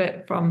read a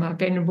bit from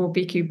Venerable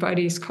Bhikkhu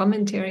Bodhi's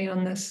commentary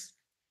on this.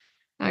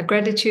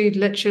 Gratitude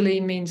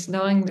literally means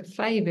knowing the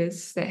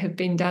favours that have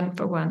been done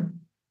for one.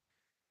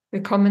 The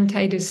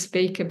commentators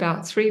speak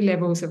about 3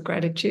 levels of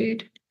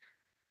gratitude.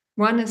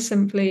 One is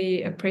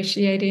simply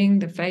appreciating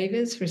the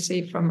favours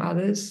received from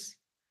others,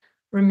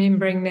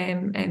 remembering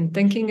them and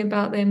thinking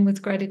about them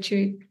with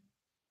gratitude.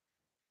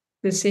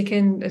 The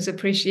second is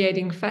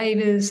appreciating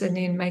favours and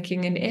then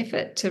making an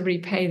effort to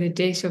repay the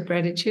debt of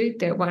gratitude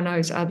that one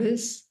owes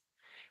others.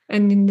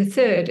 And then the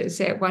third is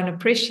that one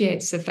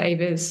appreciates the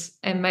favours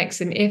and makes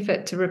an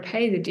effort to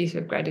repay the debt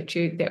of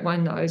gratitude that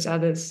one owes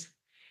others.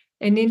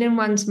 And then in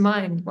one's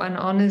mind, one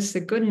honours the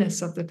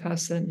goodness of the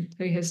person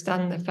who has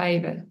done the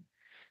favour.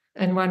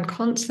 And one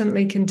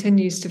constantly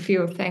continues to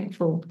feel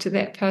thankful to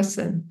that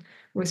person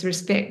with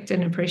respect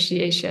and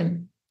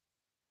appreciation.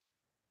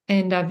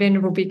 And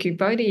Venerable Bhikkhu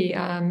Bodhi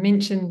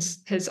mentions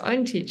his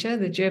own teacher,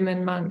 the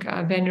German monk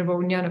Venerable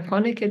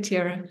Nyanaponika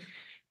Thera,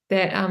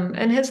 that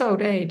in his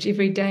old age,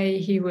 every day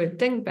he would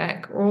think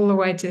back all the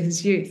way to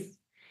his youth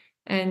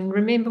and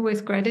remember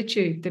with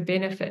gratitude the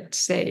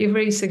benefits that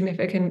every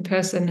significant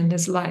person in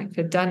his life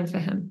had done for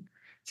him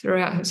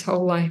throughout his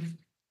whole life.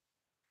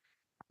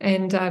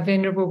 And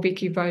Venerable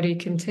Bhikkhu Bodhi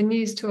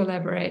continues to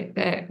elaborate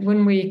that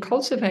when we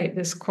cultivate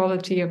this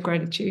quality of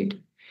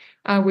gratitude,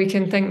 we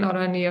can think not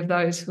only of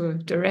those who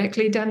have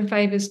directly done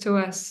favors to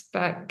us,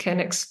 but can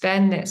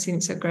expand that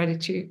sense of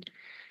gratitude.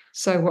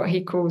 So what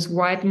he calls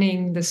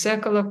widening the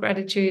circle of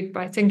gratitude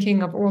by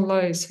thinking of all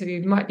those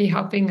who might be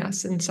helping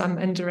us in some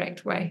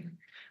indirect way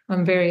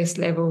on various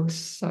levels.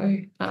 So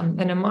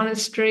in a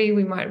monastery,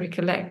 we might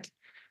recollect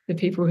the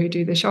people who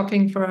do the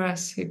shopping for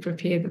us, who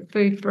prepare the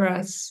food for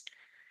us,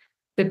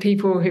 the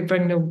people who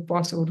bring the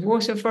bottled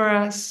water for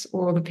us,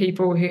 or the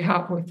people who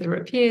help with the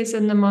repairs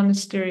in the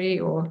monastery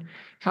or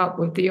help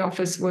with the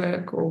office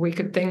work, or we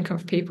could think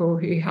of people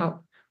who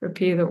help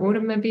repair the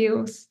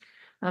automobiles.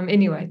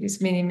 Anyway,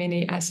 there's many,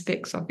 many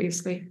aspects,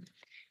 obviously.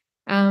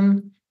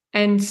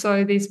 And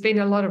so there's been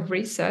a lot of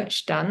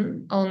research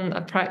done on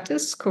a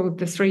practice called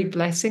the 3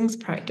 Blessings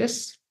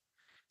practice.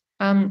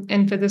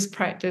 And for this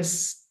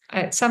practice,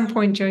 at some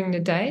point during the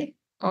day,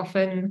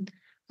 often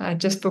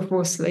just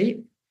before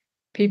sleep,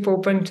 people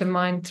bring to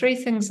mind 3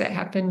 things that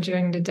happened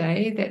during the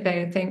day that they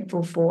are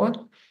thankful for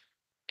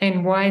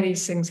and why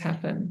these things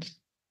happened.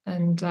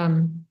 And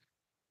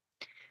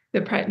the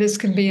practice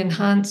can be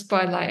enhanced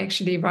by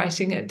actually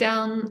writing it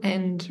down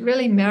and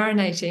really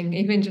marinating,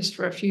 even just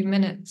for a few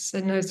minutes,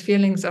 in those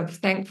feelings of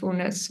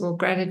thankfulness or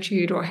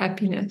gratitude or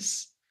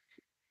happiness.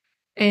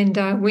 And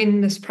when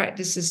this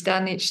practice is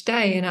done each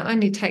day, and it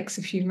only takes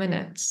a few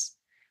minutes,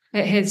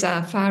 it has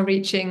a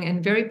far-reaching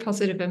and very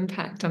positive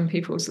impact on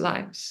people's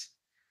lives.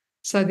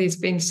 So there's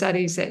been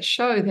studies that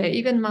show that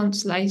even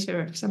months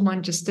later, if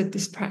someone just did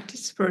this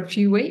practice for a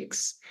few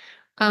weeks,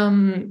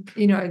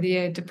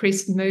 their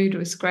depressed mood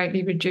was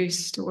greatly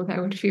reduced, or they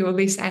would feel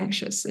less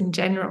anxious in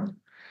general.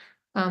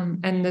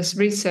 And this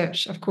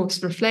research, of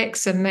course,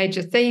 reflects a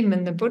major theme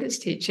in the Buddha's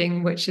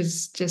teaching, which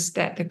is just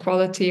that the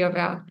quality of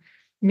our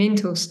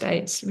mental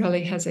states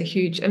really has a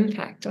huge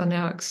impact on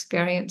our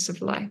experience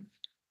of life.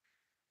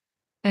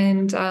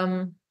 And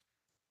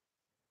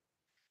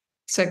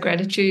so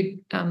gratitude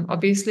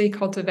obviously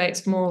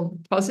cultivates more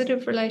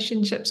positive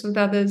relationships with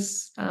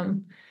others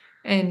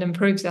and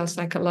improves our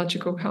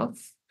psychological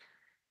health.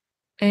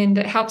 And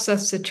it helps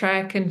us to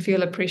track and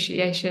feel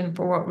appreciation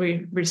for what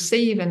we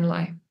receive in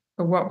life,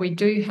 for what we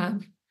do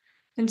have,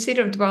 instead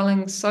of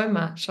dwelling so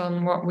much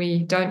on what we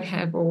don't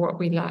have or what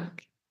we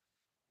lack.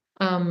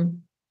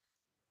 And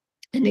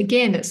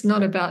again, it's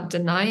not about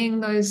denying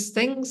those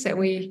things that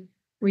we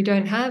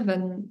don't have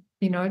and,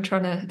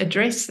 trying to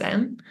address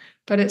them,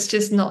 but it's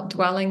just not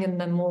dwelling in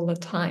them all the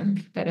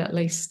time, but at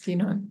least,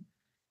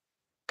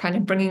 kind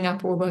of bringing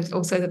up all those,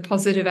 also the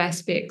positive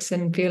aspects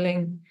and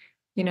feeling,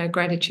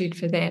 gratitude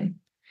for them.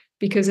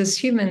 Because as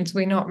humans,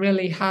 we're not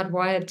really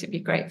hardwired to be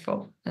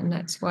grateful. And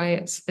that's why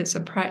it's a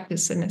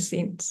practice in a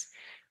sense.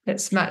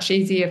 It's much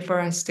easier for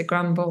us to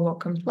grumble or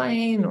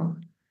complain or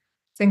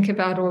think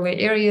about all the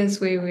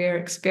areas where we're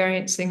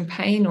experiencing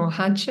pain or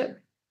hardship.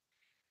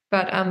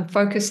 But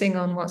focusing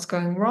on what's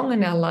going wrong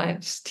in our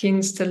lives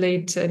tends to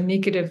lead to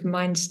negative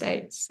mind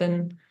states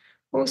and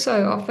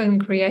also often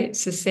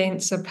creates a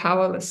sense of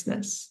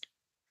powerlessness.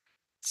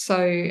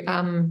 So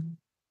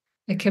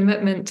a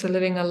commitment to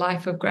living a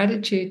life of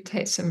gratitude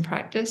takes some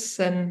practice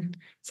and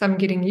some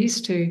getting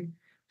used to.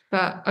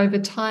 But over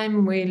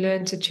time, we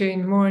learn to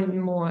tune more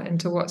and more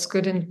into what's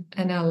good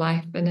in our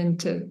life and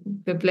into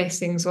the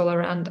blessings all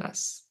around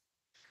us.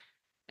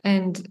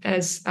 And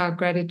as our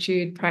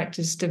gratitude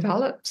practice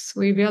develops,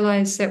 we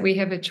realize that we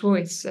have a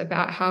choice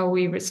about how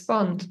we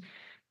respond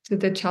to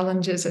the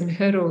challenges and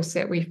hurdles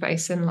that we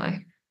face in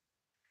life.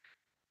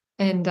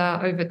 And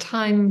over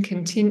time,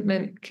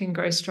 contentment can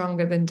grow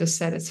stronger than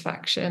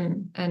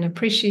dissatisfaction, and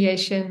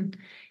appreciation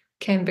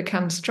can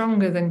become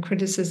stronger than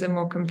criticism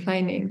or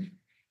complaining,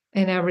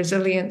 and our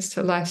resilience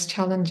to life's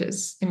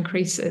challenges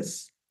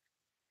increases.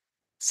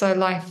 So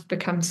life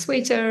becomes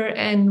sweeter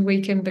and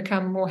we can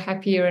become more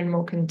happier and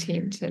more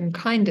content and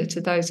kinder to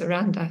those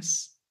around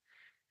us.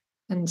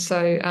 And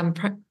so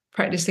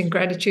practicing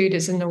gratitude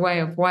is in the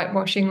way of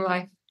whitewashing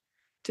life,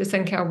 to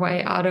think our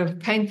way out of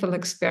painful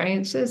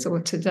experiences or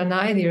to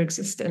deny their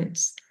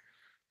existence,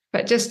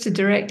 but just to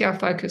direct our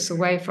focus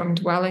away from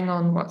dwelling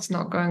on what's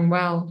not going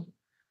well.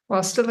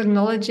 While still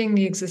acknowledging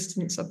the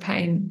existence of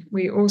pain,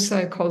 we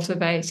also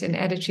cultivate an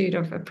attitude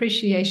of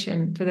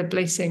appreciation for the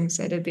blessings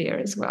that are there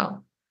as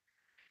well.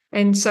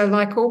 And so,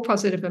 like all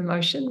positive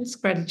emotions,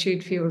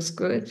 gratitude feels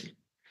good.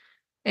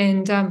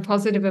 And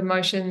positive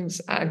emotions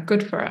are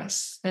good for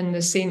us in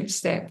the sense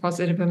that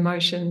positive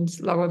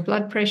emotions lower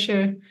blood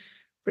pressure,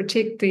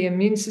 protect the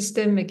immune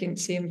system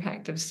against the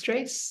impact of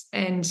stress.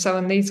 And so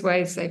in these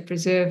ways, they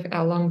preserve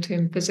our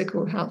long-term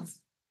physical health.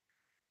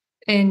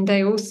 And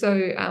they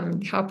also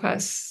help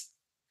us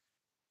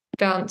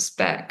bounce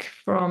back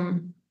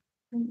from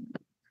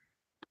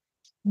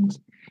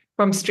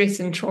stress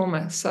and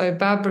trauma. So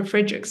Barbara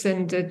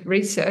Fredrickson did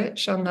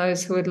research on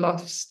those who had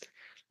lost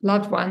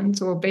loved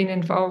ones or been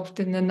involved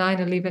in the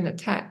 9/11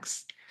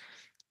 attacks.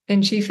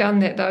 And she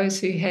found that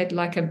those who had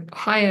like a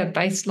higher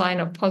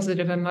baseline of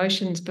positive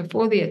emotions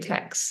before the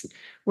attacks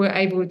were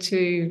able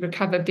to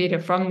recover better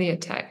from the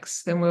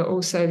attacks and were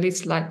also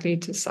less likely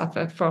to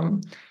suffer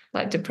from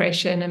like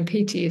depression and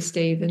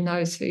PTSD than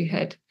those who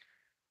had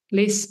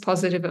less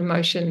positive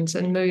emotions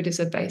and mood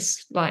as a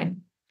baseline.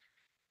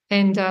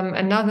 And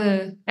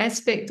another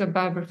aspect of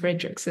Barbara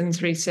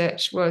Fredrickson's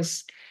research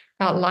was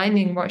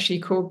outlining what she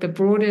called the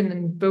broaden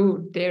and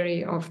build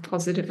theory of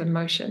positive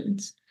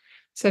emotions.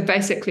 So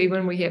basically,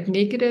 when we have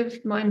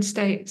negative mind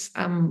states,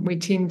 we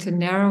tend to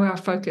narrow our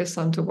focus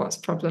onto what's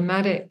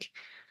problematic,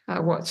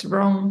 what's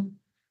wrong,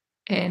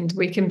 and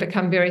we can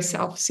become very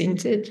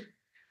self-centered.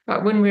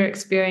 But when we're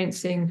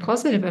experiencing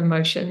positive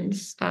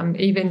emotions,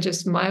 even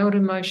just mild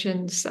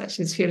emotions such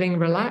as feeling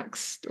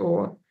relaxed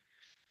or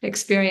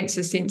experience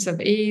a sense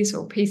of ease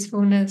or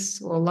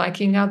peacefulness or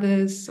liking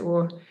others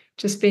or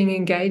just being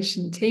engaged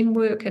in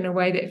teamwork in a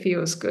way that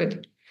feels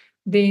good,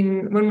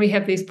 then when we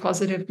have these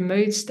positive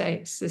mood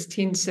states, this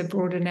tends to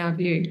broaden our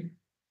view.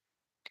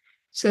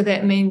 So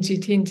that means you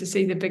tend to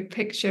see the big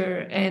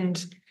picture, and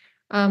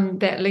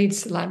that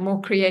leads to like more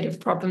creative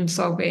problem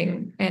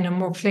solving and a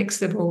more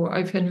flexible,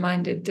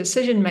 open-minded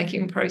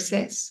decision-making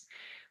process,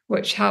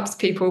 which helps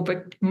people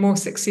more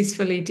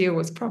successfully deal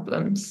with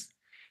problems.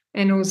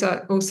 And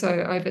also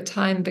over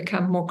time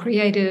become more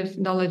creative,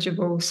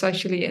 knowledgeable,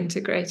 socially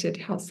integrated,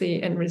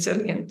 healthy, and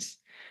resilient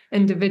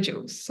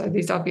individuals. So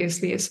there's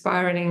obviously a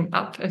spiraling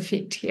up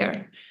effect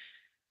here.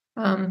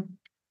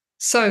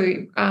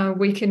 So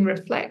we can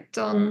reflect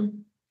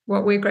on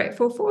what we're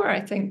grateful for.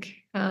 I think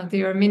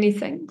there are many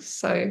things.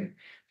 So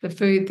the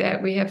food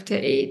that we have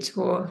to eat,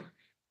 or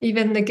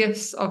even the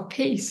gifts of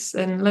peace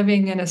and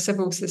living in a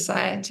civil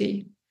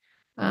society,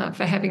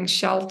 for having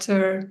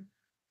shelter,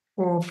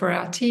 or for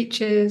our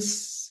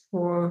teachers,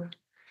 or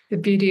the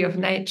beauty of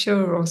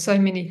nature, or so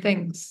many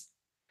things.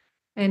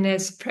 And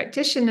as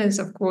practitioners,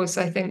 of course,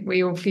 I think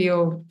we all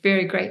feel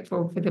very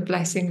grateful for the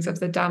blessings of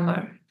the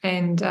Dhamma,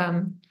 and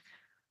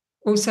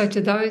also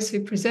to those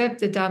who preserved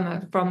the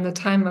Dhamma from the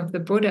time of the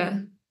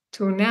Buddha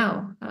till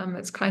now.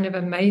 It's kind of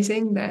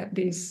amazing that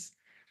these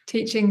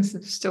teachings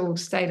have still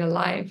stayed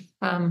alive.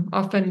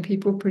 Often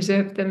people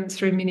preserve them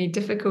through many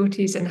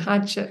difficulties and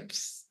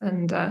hardships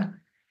and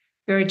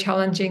very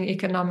challenging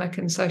economic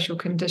and social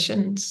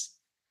conditions.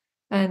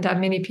 And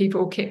many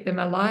people kept them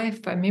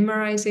alive by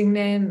memorizing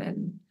them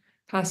and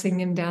passing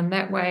them down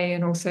that way,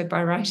 and also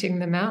by writing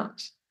them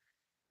out.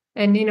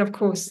 And then, of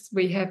course,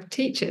 we have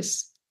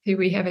teachers who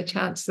we have a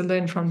chance to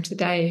learn from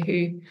today,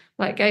 who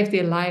like gave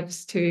their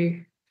lives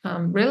to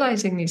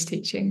realizing these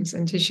teachings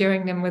and to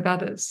sharing them with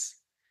others.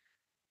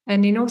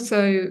 And then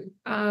also,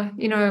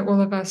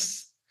 all of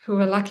us who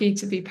are lucky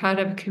to be part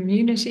of a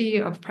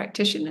community of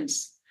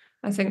practitioners,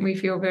 I think we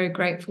feel very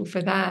grateful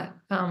for that.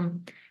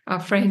 Our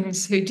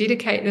friends who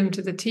dedicate them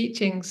to the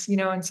teachings,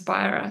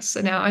 inspire us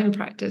in our own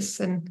practice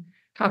and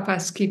help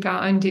us keep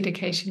our own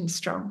dedication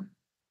strong.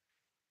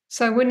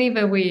 So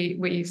whenever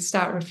we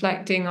start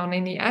reflecting on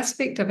any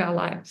aspect of our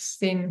lives,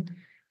 then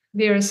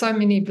there are so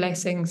many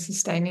blessings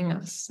sustaining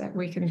us that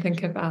we can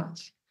think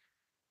about.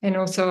 And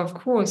also, of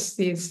course,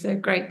 there's the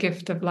great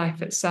gift of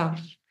life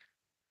itself.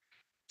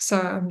 So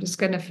I'm just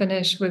going to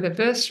finish with a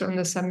verse from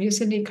the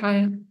Samyutta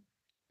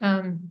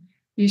Nikaya.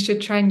 You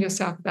should train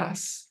yourself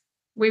thus.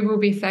 We will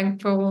be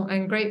thankful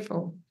and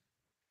grateful.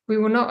 We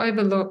will not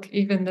overlook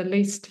even the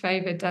least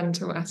favor done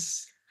to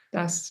us.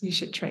 Thus, you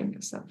should train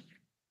yourself.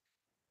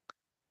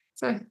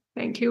 So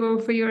thank you all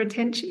for your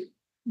attention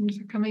and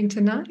for coming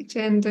tonight.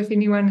 And if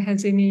anyone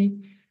has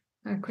any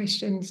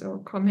questions or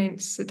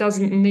comments, it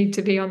doesn't need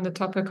to be on the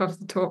topic of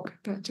the talk,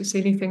 but just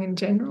anything in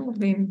general,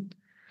 then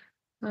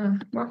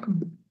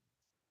welcome.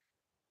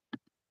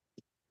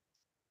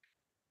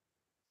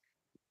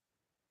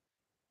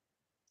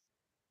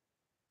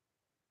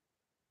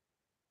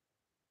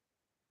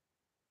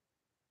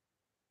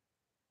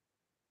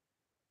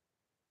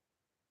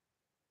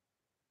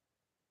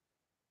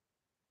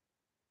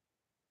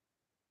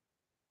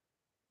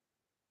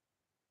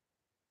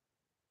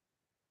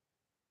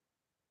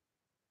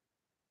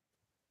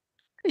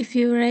 If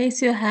you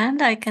raise your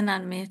hand, I can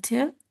unmute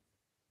you.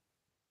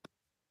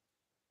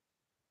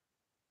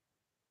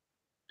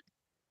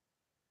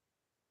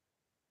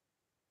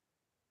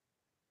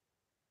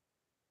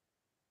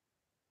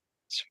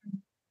 Sure.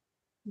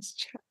 Let's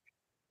check.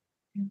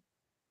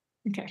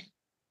 Okay.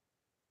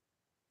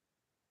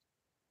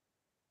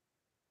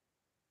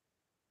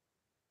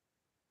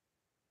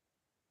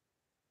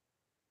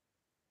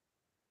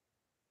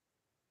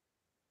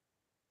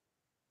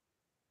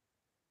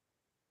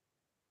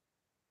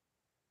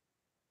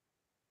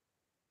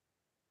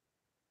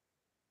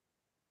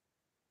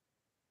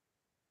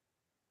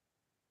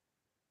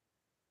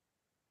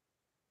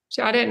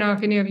 So I don't know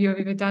if any of you have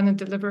ever done a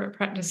deliberate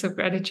practice of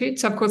gratitude.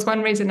 So, of course,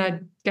 one reason I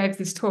gave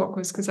this talk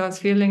was because I was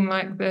feeling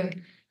like the,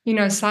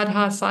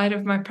 sadha side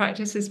of my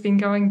practice has been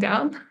going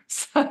down.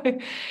 So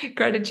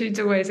gratitude's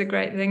always a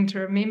great thing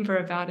to remember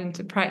about and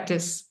to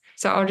practice.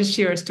 So I'll just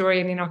share a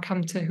story and then I'll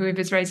come to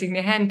whoever's raising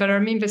their hand. But I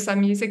remember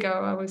some years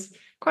ago,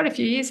 quite a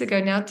few years ago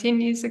now,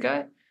 10 years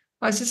ago,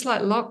 I was just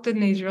like locked in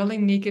these really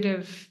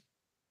negative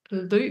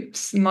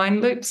loops,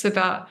 mind loops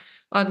about,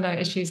 I don't know,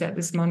 issues at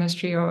this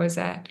monastery I was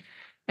at.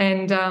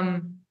 And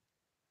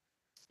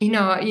you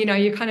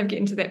kind of get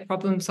into that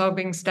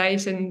problem-solving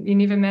state and you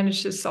never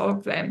manage to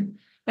solve them.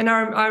 And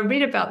I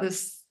read about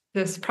this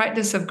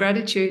practice of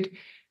gratitude,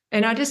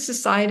 and I just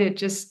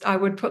decided I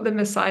would put them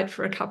aside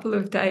for a couple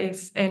of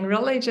days and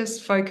really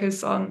just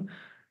focus on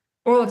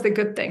all of the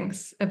good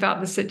things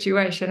about the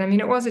situation. I mean,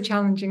 it was a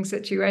challenging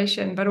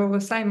situation, but all the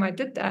same, I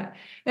did that.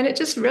 And it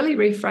just really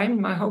reframed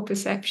my whole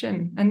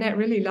perception. And that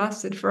really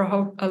lasted for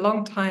a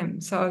long time.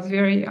 So I was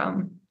very,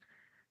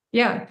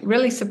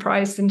 really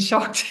surprised and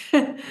shocked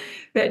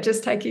that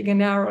just taking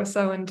an hour or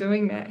so and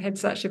doing that had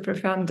such a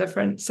profound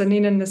difference. And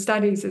then in the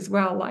studies as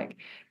well, like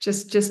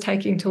just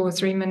taking 2 or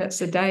 3 minutes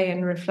a day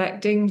and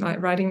reflecting,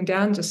 like writing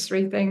down just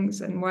 3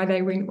 things and why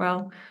they went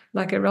well.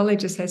 Like it really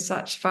just has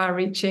such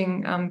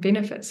far-reaching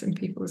benefits in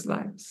people's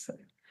lives. So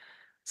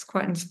it's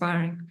quite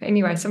inspiring.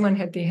 Anyway, someone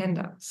had their hand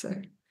up. So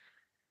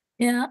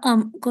Yeah,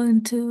 I'm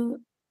going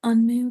to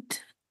unmute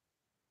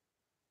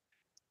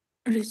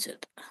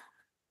Richard.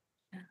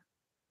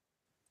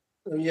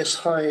 Yes,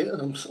 hi,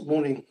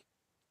 morning.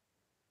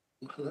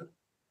 Hello.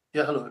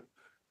 Yeah, hello.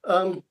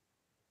 I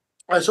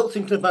was sort of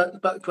thinking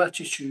about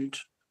gratitude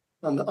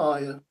and the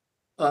ayah.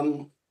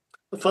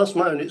 First,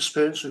 my own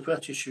experience with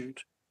gratitude.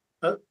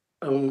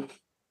 My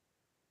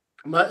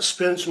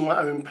experience with my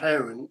own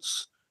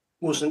parents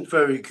wasn't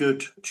very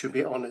good, to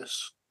be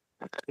honest.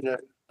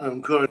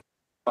 Growing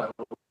up,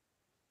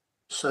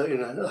 so I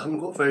haven't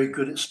got very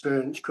good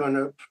experience growing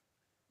up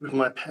with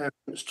my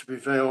parents, to be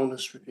very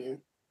honest with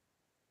you.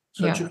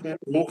 So It took me an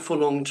awful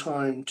long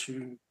time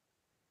to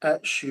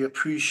actually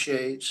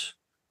appreciate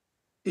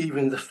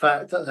even the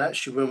fact that they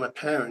actually were my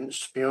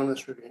parents, to be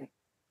honest with you.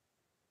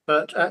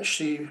 But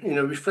actually,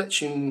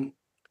 reflecting,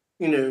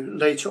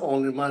 later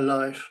on in my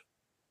life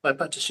by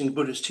practicing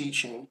Buddha's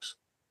teachings,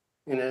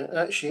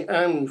 actually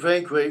I'm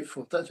very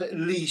grateful that at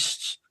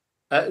least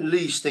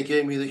they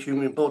gave me the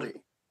human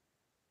body.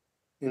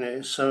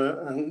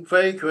 So I'm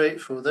very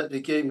grateful that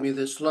they gave me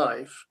this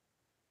life,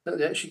 that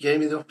they actually gave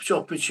me the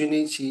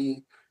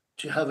opportunity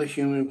to have a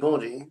human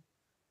body,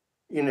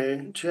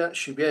 to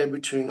actually be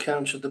able to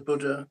encounter the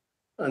Buddha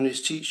and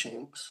his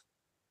teachings.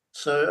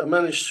 So I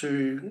managed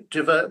to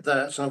develop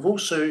that. And I've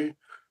also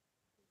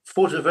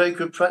thought a very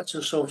good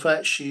practice of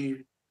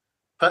actually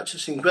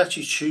practicing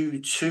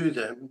gratitude to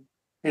them,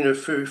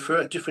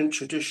 through different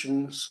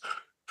traditions,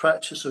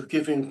 practice of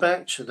giving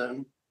back to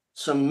them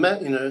some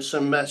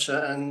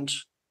metta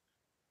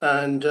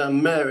and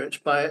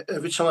merit by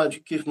every time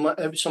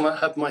I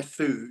have my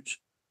food,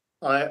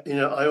 I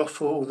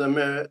offer all the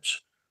merit.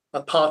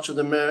 A part of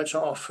the merit I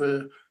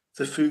offer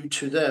the food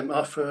to them,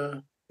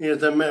 offer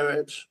the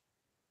merit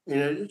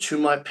to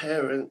my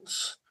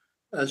parents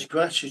as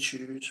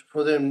gratitude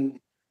for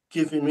them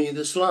giving me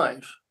this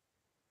life.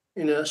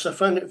 So I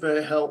find it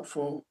very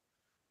helpful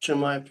to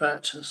my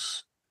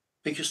practice,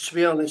 because to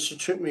be honest,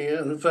 it took me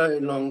a very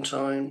long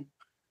time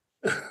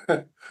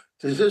to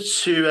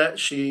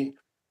actually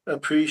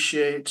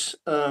appreciate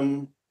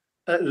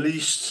at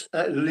least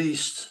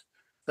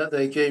that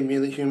they gave me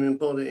the human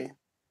body.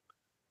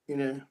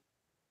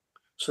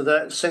 So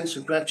that sense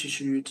of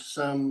gratitude,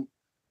 I'm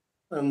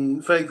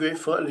very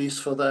grateful at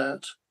least for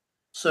that.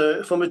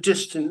 So from a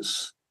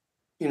distance,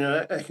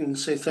 I can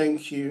say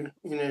thank you.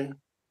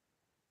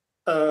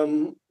 I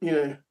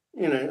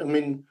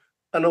mean,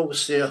 and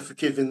obviously I've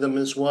forgiven them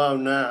as well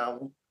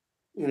now.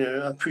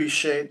 I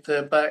appreciate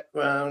their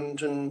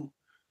background and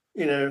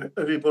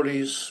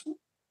everybody's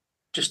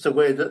just the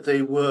way that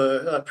they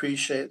were. I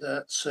appreciate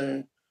that.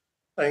 So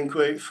I'm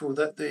grateful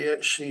that they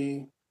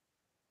actually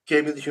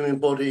gave me the human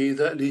body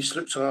that at least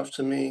looked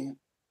after me.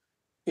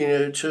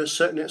 To a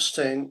certain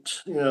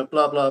extent.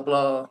 Blah blah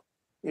blah.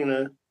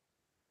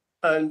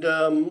 And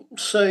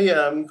so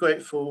yeah, I'm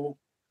grateful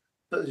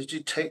that they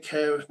did take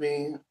care of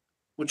me,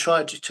 or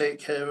tried to take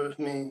care of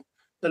me,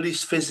 at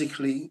least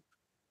physically,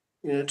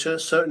 to a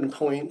certain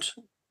point,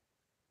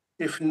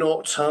 if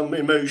not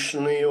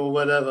emotionally or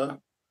whatever.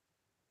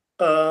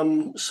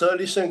 So at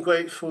least I'm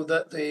grateful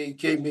that they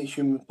gave me a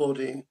human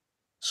body.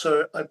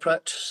 So I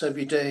practice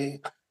every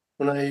day.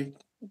 When I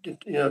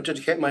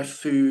dedicate my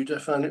food, I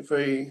find it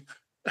very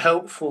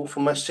helpful for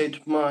my state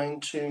of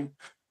mind to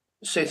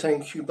say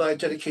thank you by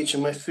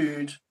dedicating my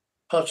food,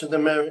 part of the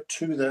merit,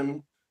 to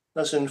them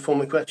as a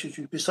form of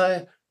gratitude. Because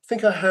I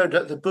think I heard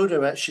that the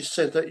Buddha actually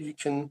said that you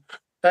can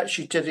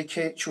actually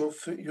dedicate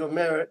your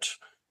merit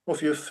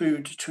of your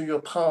food to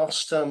your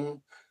past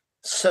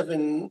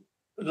 7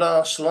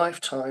 last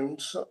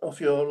lifetimes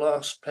of your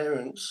last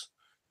parents,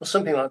 or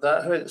something like that.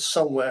 I heard it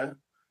somewhere.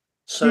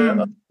 So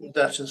I do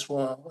that as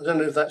well. I don't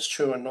know if that's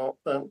true or not,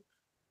 but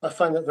I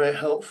find that very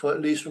helpful, at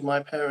least with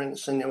my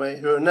parents anyway,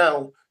 who are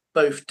now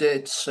both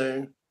dead.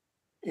 So,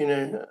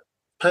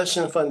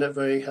 personally, I find that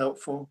very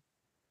helpful.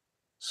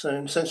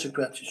 So, sense of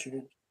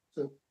gratitude.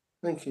 So,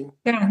 thank you.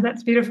 Yeah,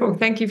 that's beautiful.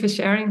 Thank you for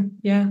sharing.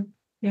 Yeah.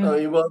 Oh,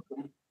 you're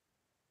welcome.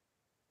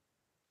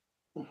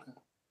 Okay.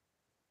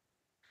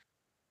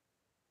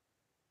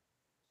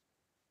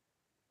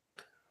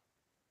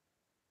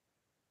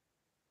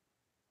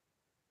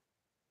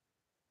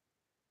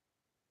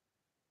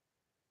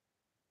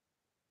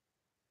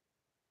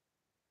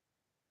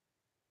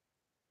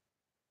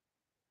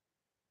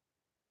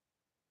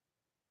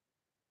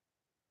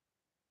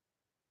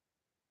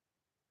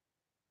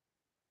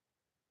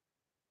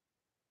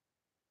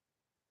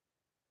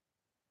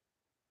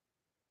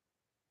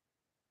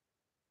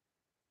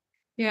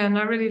 Yeah, and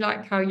I really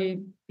like how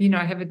you know,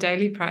 have a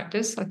daily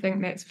practice. I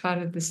think that's part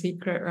of the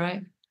secret,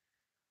 right?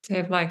 To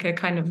have like a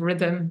kind of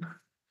rhythm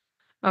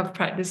of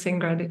practicing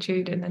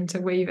gratitude and then to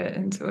weave it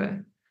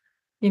into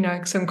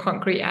some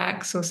concrete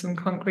acts or some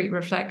concrete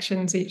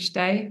reflections each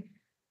day.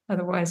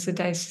 Otherwise the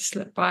days just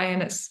slip by,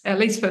 and it's, at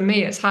least for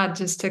me, it's hard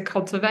just to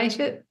cultivate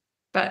it,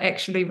 but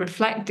actually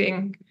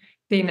reflecting,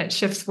 then it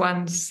shifts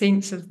one's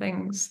sense of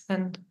things.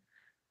 And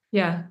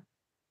yeah,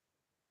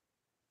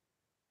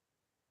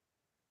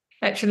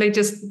 actually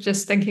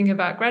just thinking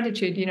about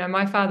gratitude,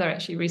 my father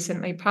actually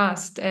recently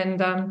passed,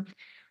 and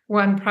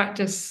one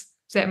practice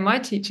that my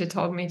teacher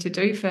told me to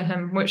do for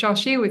him, which I'll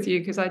share with you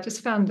because I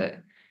just found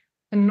it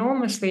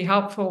enormously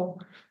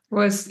helpful,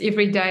 was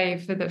every day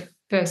for the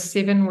first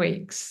 7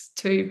 weeks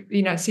to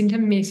send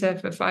him metta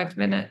for 5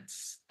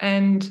 minutes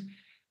and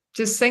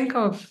just think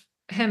of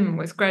him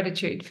with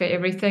gratitude for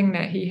everything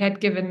that he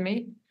had given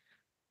me,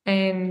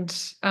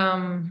 and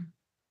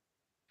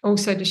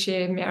also to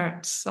share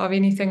merits of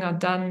anything I've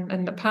done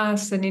in the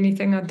past and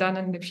anything I've done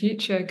in the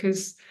future,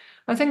 because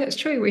I think it's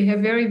true, we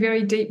have very,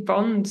 very deep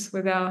bonds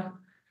with our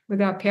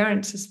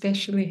parents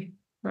especially,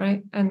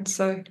 right? And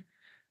so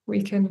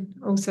we can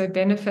also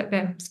benefit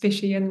them,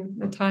 especially in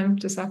the time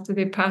just after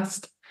they've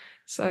passed.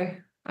 So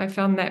I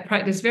found that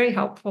practice very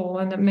helpful,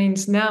 and it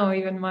means now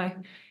even my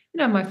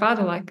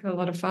father, like a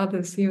lot of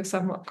fathers, he was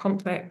somewhat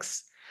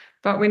complex.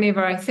 But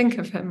whenever I think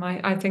of him,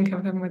 I think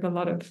of him with a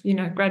lot of,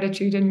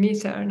 gratitude and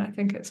metta. And I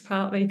think it's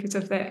partly because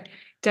of that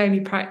daily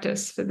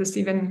practice for the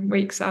 7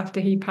 weeks after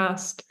he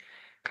passed,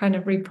 kind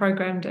of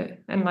reprogrammed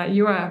it. And like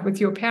you are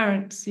with your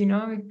parents,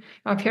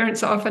 our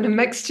parents are often a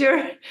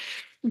mixture,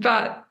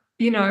 but,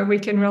 we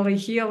can really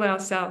heal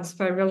ourselves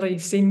by really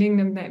sending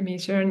them that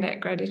metta and that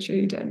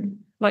gratitude. And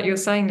like you're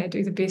saying, they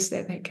do the best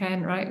that they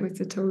can, right, with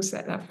the tools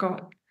that they've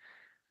got.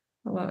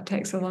 Although it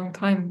takes a long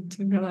time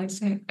to realize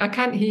that. I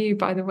can't hear you,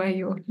 by the way,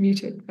 you're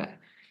muted, but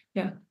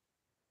yeah.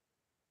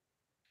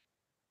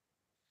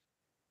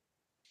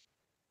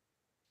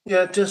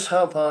 Yeah, it does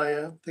help,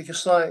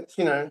 because, at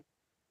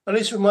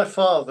least with my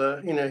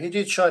father, he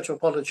did try to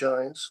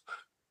apologise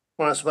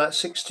when I was about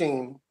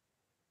 16.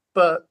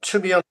 But to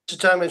be honest, the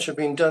damage had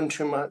been done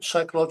too much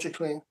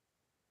psychologically.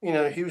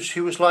 He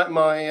was like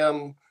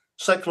my,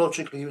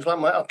 psychologically, he was like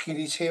my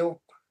Achilles heel.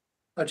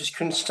 I just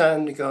couldn't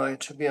stand the guy,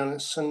 to be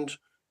honest. And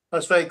I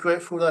was very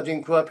grateful that I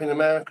didn't grow up in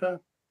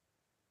America,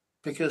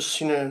 because,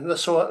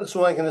 that's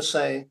all I'm going to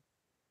say.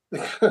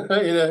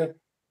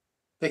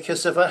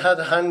 Because if I had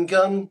a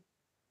handgun,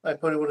 I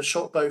probably would have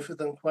shot both of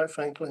them, quite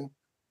frankly.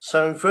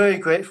 So I'm very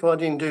grateful I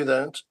didn't do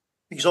that,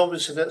 because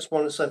obviously that's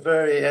a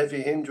very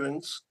heavy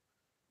hindrance,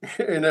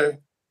 that,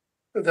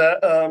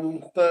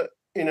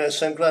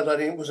 so I'm glad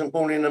I wasn't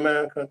born in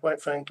America,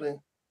 quite frankly,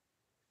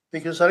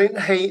 because I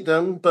didn't hate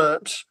them,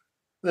 but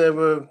they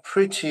were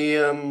pretty,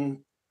 it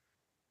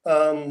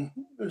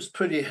was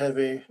pretty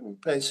heavy,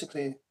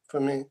 basically,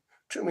 for me. It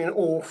took me an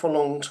awful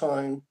long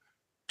time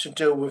to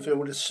deal with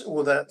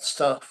all that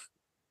stuff.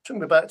 It took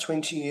me about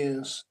 20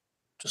 years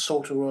to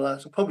sort it all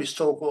out.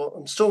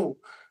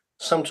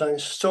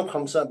 Sometimes still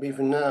comes up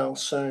even now.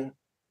 So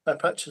I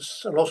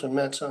practice a lot of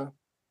metta,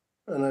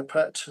 and I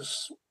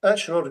practice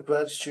actually a lot of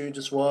gratitude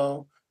as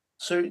well.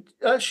 So it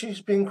actually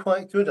has been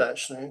quite good,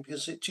 actually,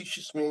 because it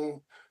teaches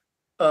me,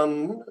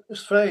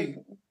 it's very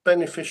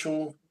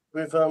beneficial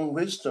with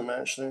wisdom,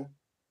 actually,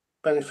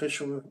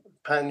 beneficial with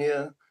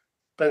panya,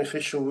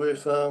 beneficial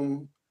with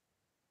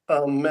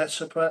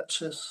metta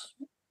practice.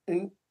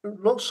 In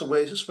lots of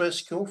ways, it's very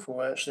skillful,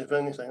 actually, if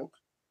anything.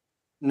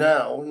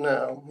 Now,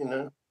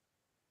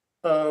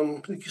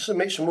 because it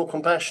makes you more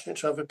compassionate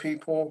to other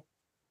people.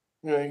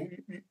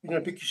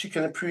 Because you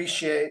can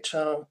appreciate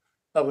how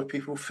other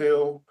people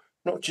feel,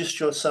 not just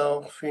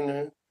yourself.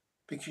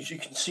 Because you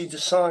can see the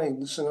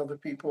signs in other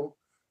people.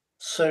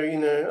 So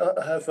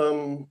I have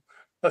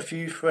a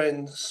few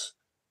friends,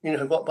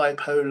 who got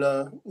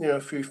bipolar. A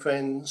few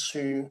friends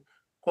who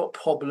got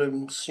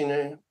problems.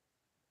 And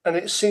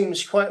it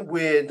seems quite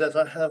weird that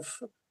I have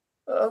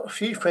a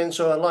few friends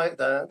who are like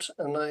that,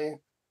 and I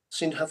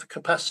seem to have the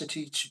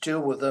capacity to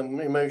deal with them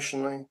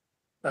emotionally.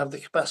 I have the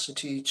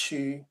capacity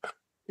to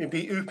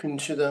be open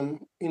to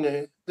them.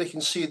 They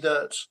can see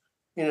that,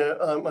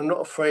 I'm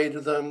not afraid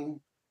of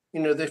them.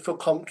 They feel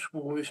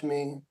comfortable with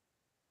me,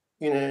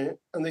 and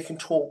they can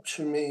talk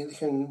to me. They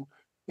can,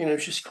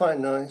 it's just quite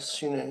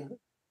nice,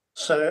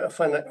 So I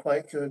find that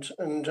quite good.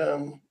 And,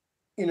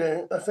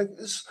 I think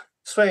it's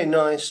very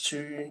nice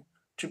to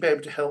be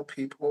able to help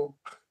people.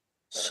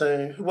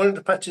 So one of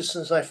the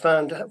practices I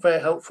found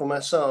very helpful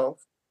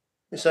myself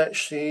is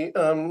actually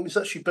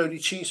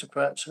bodhicitta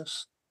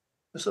practice.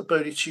 It's a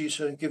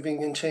bodhicitta,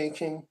 giving and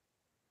taking,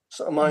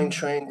 sort of mind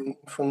training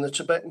from the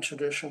Tibetan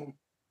tradition.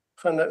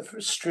 I found that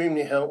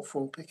extremely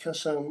helpful,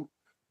 because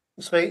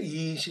it's very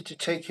easy to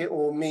take it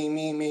all me.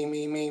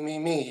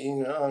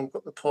 I've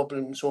got the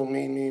problems, all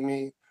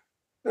me.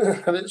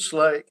 And it's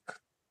like,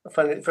 I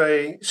find it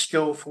very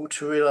skillful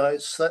to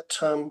realize that,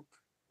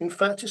 in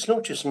fact, it's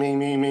not just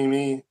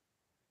me.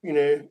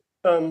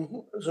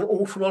 There's an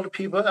awful lot of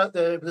people out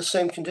there with the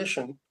same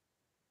condition.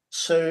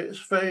 So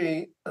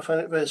I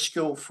find it very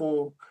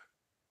skillful,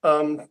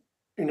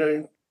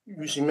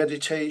 using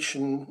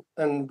meditation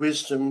and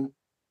wisdom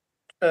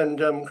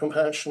and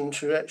compassion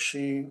to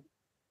actually,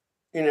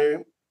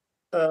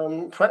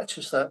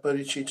 practice that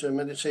bodhicitta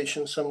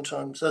meditation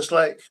sometimes. That's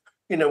like,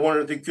 one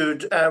of the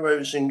good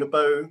arrows in the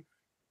bow,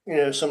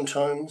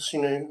 sometimes,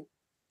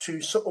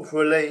 to sort of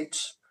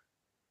relate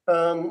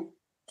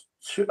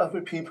to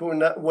other people in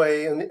that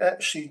way. And it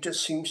actually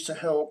just seems to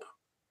help,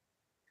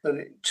 that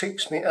it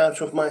takes me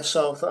out of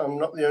myself, that I'm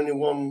not the only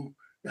one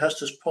who has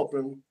this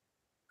problem.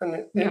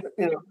 And,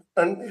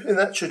 and in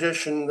that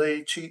tradition,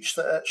 they teach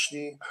that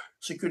actually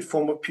it's a good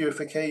form of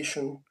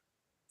purification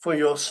for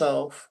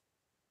yourself,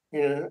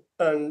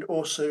 and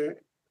also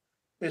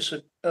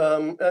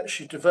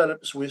actually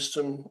develops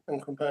wisdom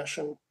and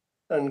compassion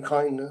and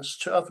kindness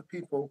to other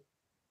people.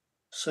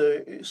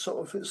 So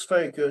it's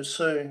very good.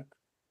 So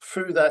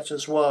through that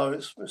as well,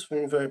 it's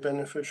been very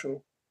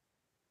beneficial.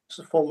 It's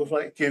a form of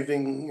like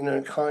giving,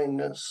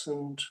 kindness,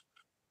 and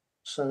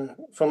so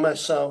for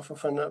myself, I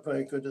find that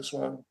very good as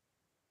well.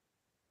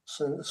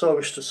 So that's all I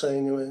wish to say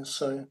anyway.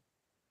 So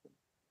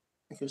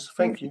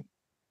thank you.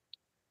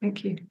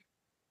 Thank you.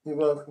 You're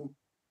welcome.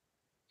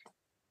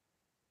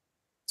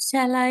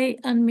 Shall I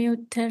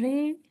unmute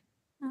Terry?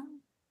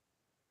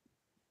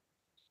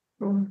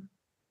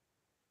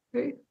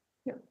 Okay.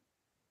 Yeah.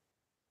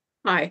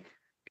 Hi.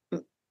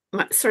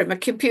 Sorry, my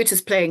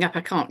computer's playing up.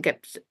 I can't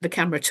get the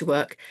camera to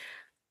work.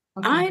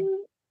 Okay.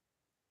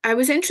 I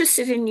was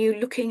interested in you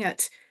looking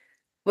at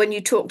when you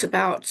talked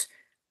about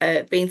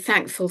being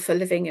thankful for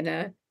living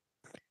in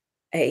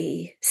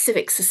a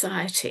civic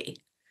society.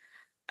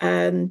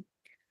 With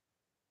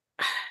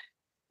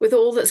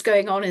all that's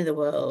going on in the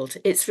world,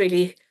 it's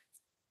really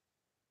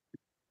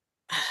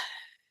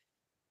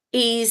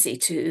easy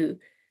to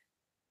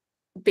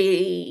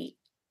be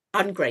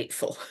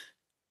ungrateful.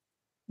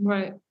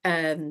 Right.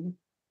 We're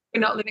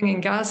not living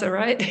in Gaza,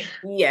 right?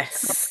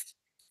 Yes,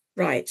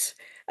 right.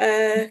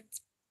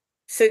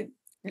 So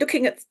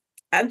looking at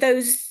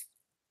those,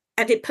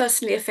 and it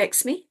personally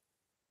affects me.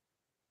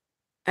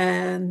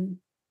 So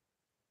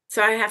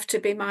I have to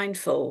be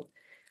mindful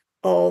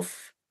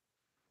of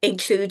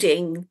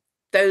including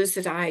those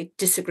that I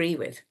disagree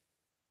with,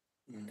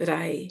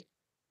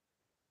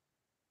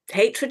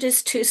 hatred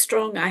is too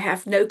strong. I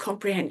have no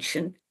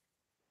comprehension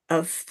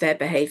of their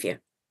behavior.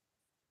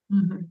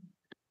 Mm-hmm.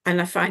 And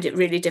I find it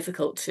really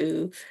difficult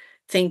to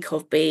think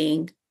of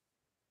being,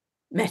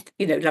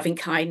 loving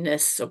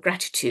kindness or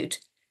gratitude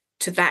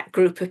to that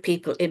group of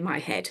people in my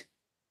head.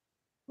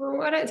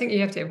 Well, I don't think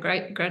you have to have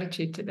great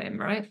gratitude to them,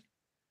 right?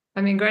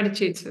 I mean,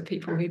 gratitude's for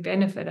people who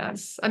benefit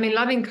us. I mean,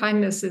 loving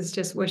kindness is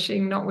just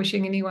not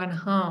wishing anyone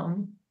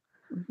harm,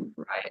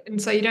 right? And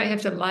so you don't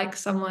have to like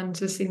someone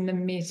to send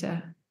them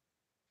metta.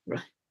 Right.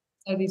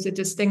 So there's a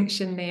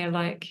distinction there,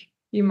 like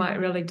you might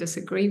really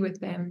disagree with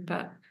them,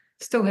 but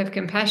still have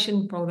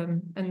compassion for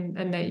them,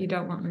 and that you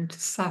don't want them to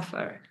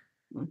suffer.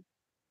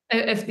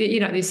 If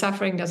their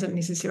suffering doesn't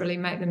necessarily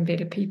make them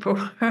better people,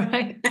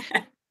 right?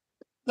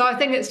 So I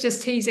think it's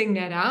just teasing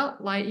that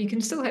out. Like you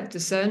can still have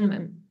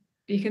discernment.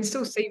 You can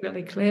still see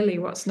really clearly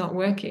what's not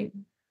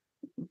working.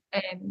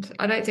 And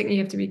I don't think you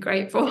have to be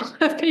grateful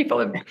if people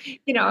have,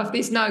 if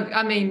there's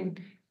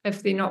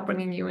if they're not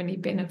bringing you any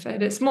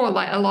benefit. It's more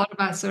like a lot of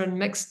us are in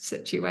mixed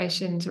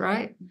situations,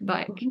 right?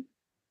 Like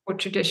or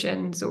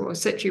traditions or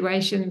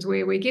situations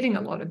where we're getting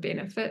a lot of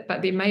benefit,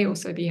 but there may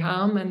also be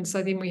harm. And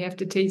so then we have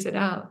to tease it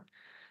out.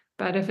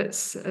 But if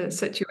it's a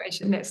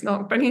situation that's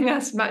not bringing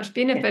us much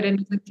benefit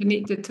and isn't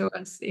connected to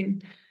us,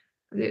 then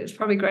it's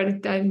probably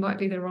gratitude might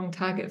be the wrong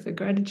target for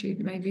gratitude,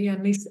 maybe,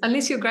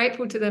 unless you're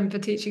grateful to them for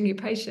teaching you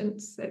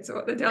patience. That's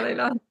what the Dalai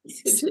Lama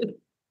said,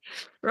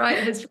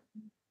 right? His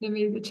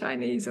enemy, the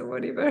Chinese or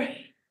whatever.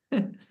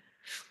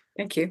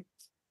 Thank you.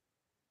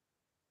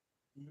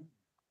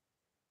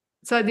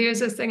 So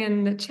there's a thing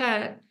in the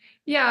chat.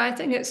 Yeah, I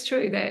think it's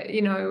true that,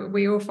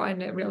 we all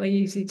find it really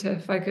easy to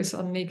focus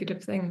on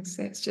negative things.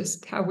 That's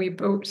just how we're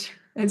built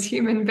as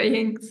human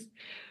beings,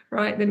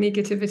 right? The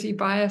negativity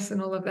bias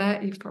and all of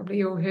that. You've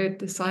probably all heard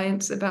the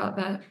science about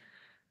that.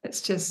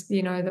 It's just,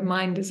 the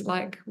mind is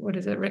like, what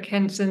is it? Rick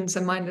Hanson's,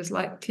 the mind is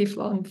like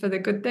Teflon for the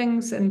good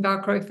things and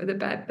Velcro for the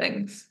bad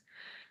things.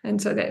 And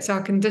so that's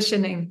our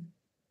conditioning.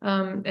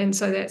 And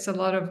so that's a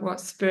lot of what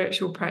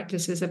spiritual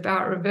practice is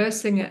about,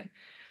 reversing it.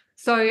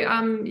 So,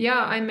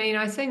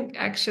 I think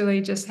actually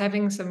just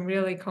having some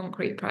really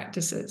concrete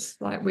practices,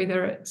 like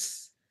whether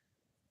it's,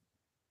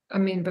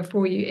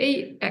 before you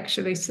eat,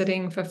 actually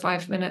sitting for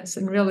 5 minutes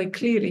and really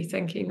clearly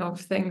thinking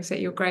of things that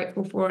you're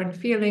grateful for and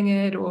feeling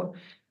it, or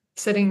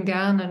sitting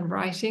down and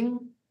writing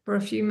for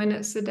a few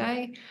minutes a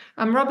day.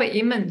 Robert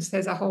Emmons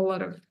has a whole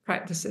lot of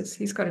practices.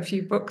 He's got a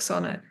few books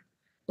on it,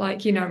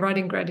 like,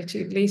 writing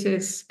gratitude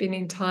letters,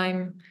 spending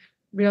time,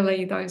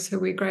 really those who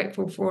we're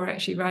grateful for,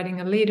 actually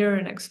writing a letter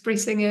and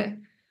expressing it.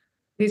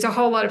 There's a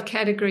whole lot of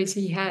categories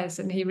he has,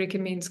 and he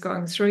recommends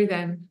going through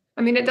them.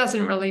 It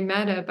doesn't really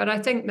matter, but I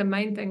think the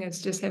main thing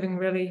is just having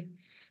really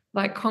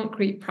like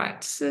concrete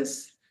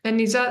practices. And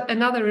there's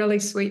another really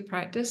sweet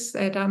practice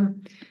that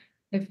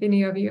If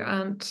any of you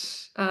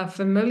aren't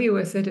familiar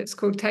with it, it's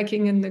called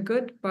Taking in the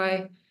Good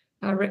by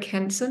Rick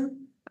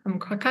Hansen. I'm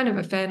kind of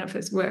a fan of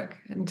his work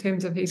in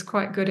terms of he's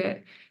quite good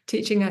at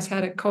teaching us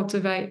how to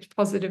cultivate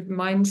positive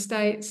mind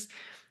states.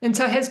 And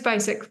so his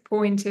basic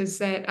point is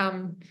that,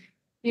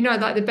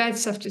 like the bad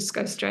stuff just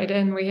goes straight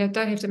in. We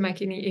don't have to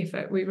make any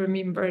effort. We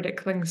remember it, it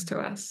clings to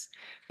us.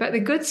 But the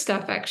good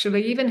stuff,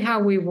 actually, even how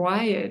we're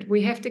wired,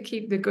 we have to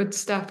keep the good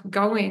stuff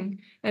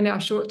going in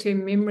our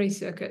short-term memory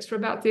circuits for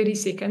about 30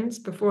 seconds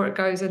before it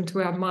goes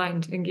into our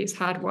mind and gets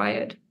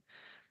hardwired.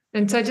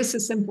 And so just a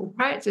simple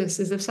practice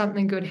is if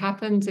something good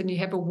happens and you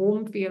have a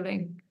warm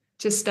feeling,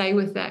 just stay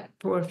with that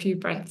for a few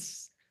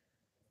breaths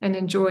and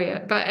enjoy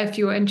it. But if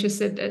you're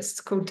interested,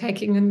 it's called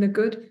Taking in the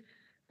Good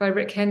by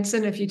Rick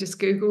Hansen. If you just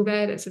Google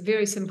that, it's a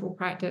very simple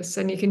practice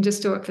and you can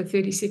just do it for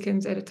 30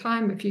 seconds at a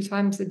time, a few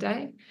times a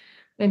day.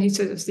 And he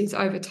sort of says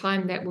over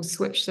time that will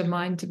switch the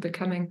mind to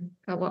becoming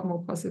a lot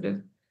more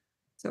positive.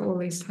 So all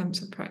these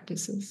types of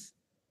practices.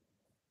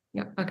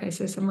 Yeah. Okay.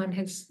 So someone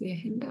has their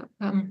hand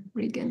up.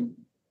 Regan.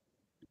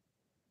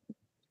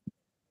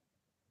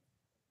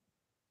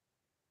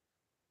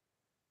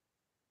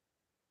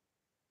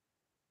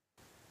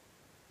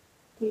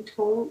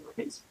 Talk.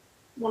 It's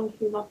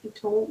wonderfully lovely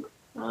talk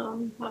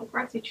about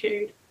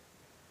gratitude.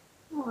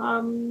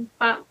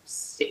 About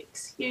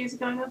 6 years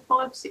ago now,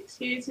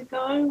 5-6 years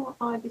ago,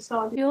 I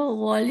decided. Your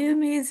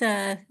volume is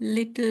a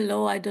little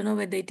low. I don't know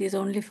whether it is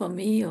only for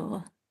me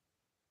or.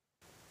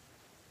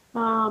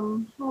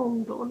 Hold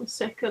on a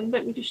second.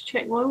 Let me just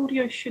check. My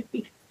audio should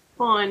be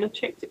fine. I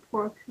checked it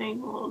before I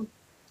came on.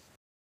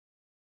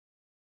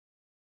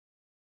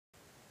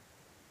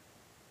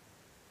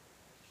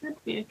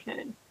 Should be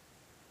okay.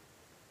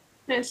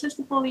 Yeah, it says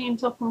the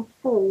volume's up on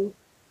full.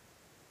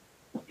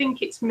 I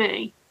think it's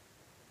me.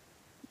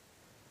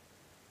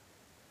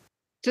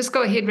 Just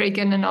go ahead,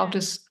 Regan, and I'll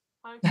just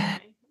Okay.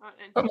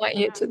 Right, put my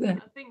ear to the.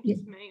 I think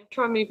it's me. I'll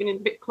try moving in a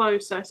bit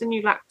closer. It's a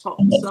new laptop,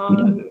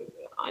 so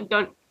I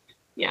don't.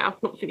 Yeah,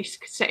 I've not finished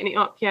setting it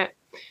up yet.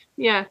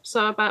 Yeah,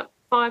 so about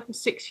 5 or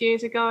 6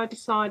 years ago, I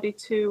decided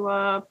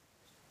to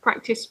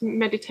practice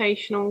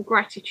meditation on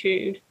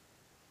gratitude,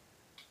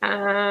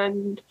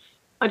 and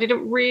I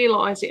didn't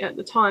realise it at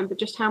the time, but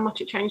just how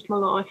much it changed my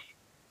life.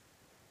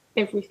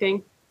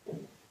 Everything.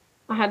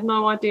 I had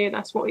no idea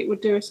that's what it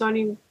would do. It's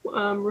only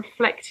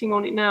reflecting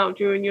on it now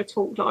during your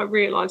talk that I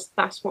realised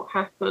that's what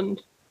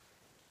happened.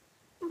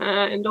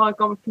 And I've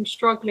gone from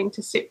struggling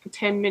to sit for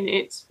 10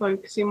 minutes,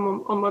 focusing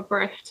on my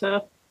breath,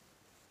 to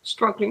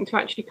struggling to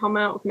actually come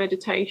out of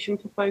meditation,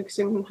 for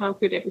focusing on how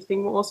good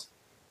everything was.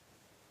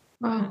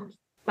 Wow.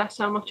 That's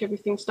how much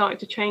everything started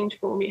to change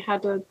for me. It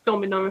had a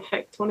domino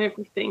effect on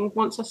everything.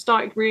 Once I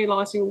started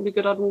realising all the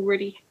good I'd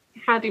already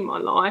had in my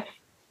life,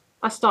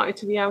 I started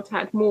to be able to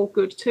add more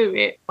good to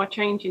it by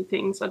changing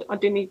things. I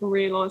didn't even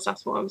realise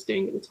that's what I was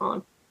doing at the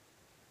time.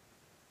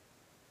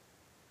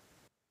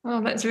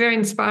 Oh, that's very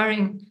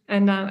inspiring.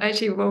 And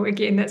actually, well,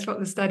 again, that's what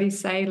the studies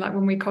say. Like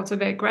when we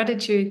cultivate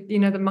gratitude,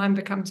 the mind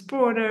becomes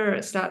broader.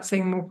 It starts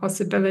seeing more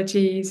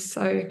possibilities.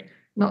 So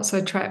not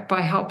so trapped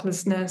by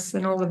helplessness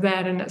and all of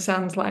that. And it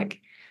sounds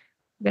like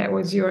that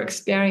was your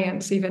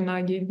experience, even though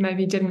you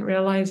maybe didn't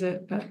realize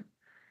it, but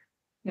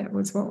that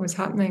was what was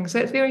happening. So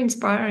it's very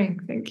inspiring.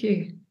 Thank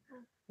you.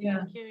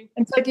 Yeah. Thank you.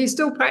 And so do you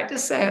still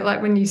practice that?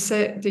 Like when you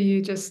sit, do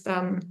you just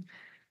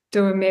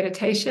do a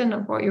meditation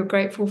of what you're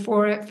grateful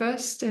for at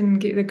first and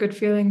get the good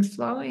feelings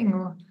flowing?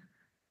 Or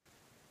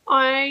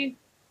I'm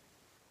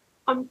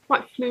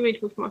quite fluid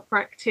with my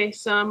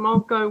practice. I'll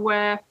go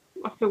where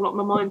I feel like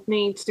my mind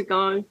needs to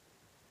go.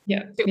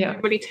 Yeah. It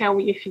won't really tell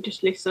you if you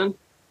just listen.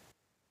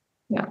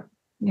 Yeah.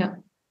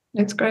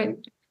 That's great.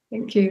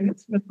 Thank you.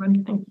 That's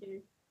wonderful. Thank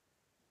you.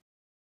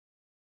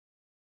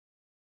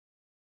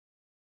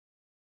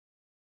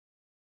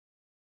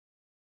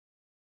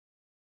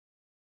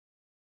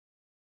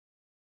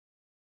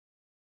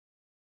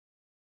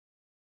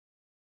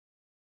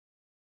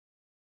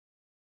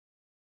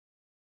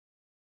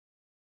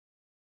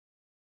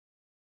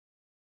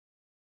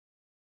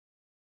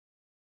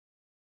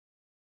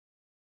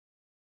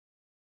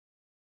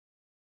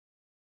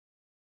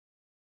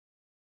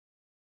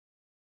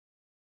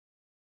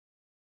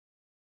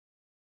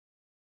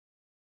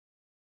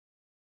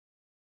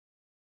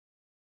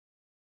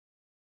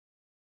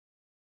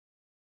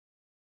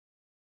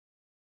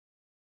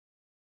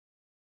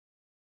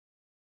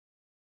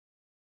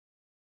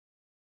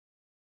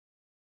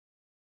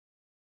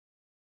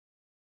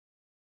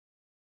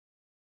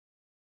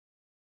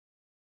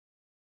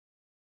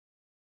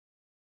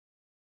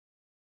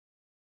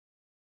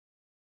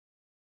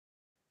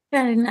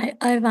 Karen,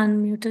 I've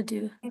unmuted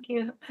you. Thank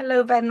you.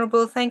 Hello,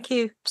 Venerable. Thank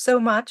you so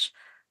much.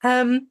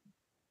 My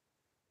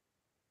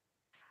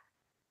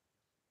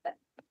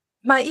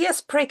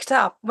ears pricked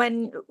up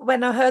when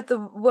I heard the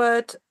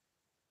word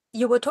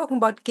you were talking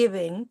about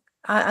giving.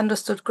 I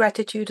understood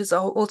gratitude is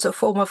also a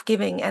form of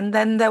giving. And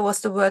then there was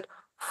the word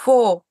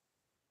for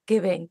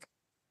giving.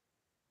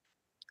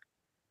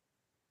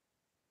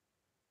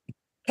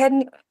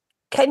 Can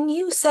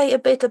you say a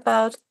bit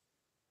about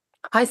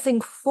I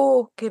think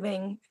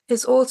forgiving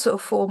is also a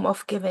form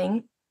of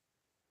giving,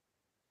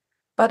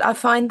 but I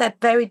find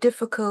that very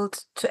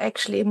difficult to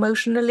actually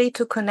emotionally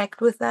to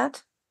connect with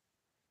that.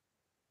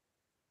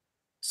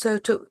 So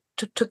to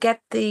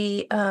get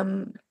the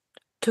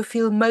to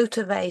feel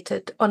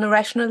motivated on a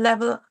rational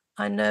level,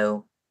 I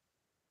know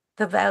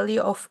the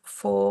value of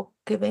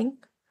forgiving,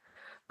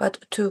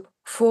 but to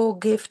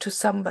forgive to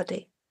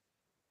somebody,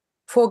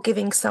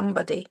 forgiving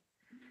somebody,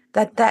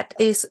 that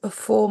is a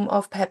form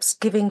of perhaps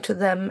giving to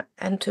them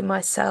and to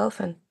myself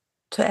and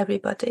to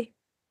everybody.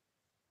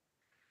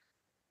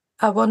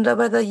 I wonder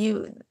whether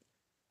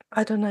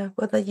I don't know,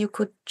 whether you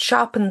could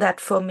sharpen that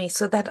for me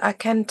so that I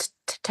can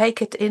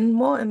take it in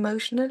more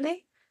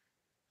emotionally.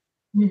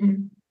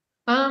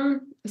 Mm-hmm.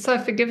 So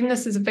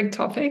forgiveness is a big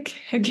topic.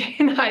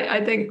 Again,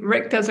 I think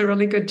Rick does a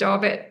really good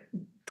job at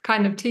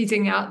kind of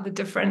teasing out the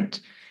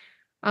different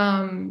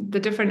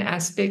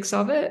aspects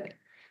of it.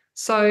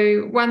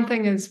 So one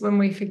thing is when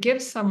we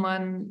forgive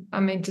someone,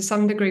 I mean, to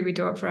some degree we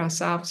do it for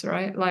ourselves,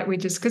 right? Like we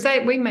just, because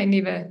we may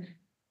never,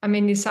 I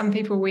mean, there's some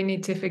people we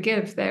need to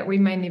forgive that we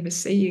may never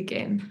see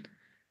again,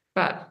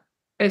 but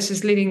it's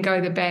just letting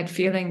go the bad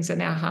feelings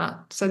in our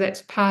heart. So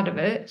that's part of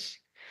it.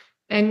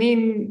 And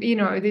then,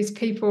 there's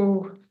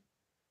people,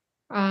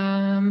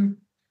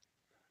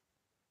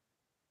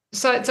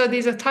 so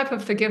there's a type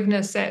of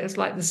forgiveness that is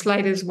like the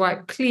slate is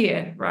wiped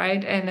clear,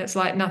 right? And it's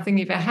like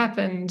nothing ever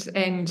happened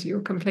and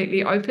you're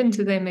completely open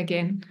to them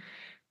again.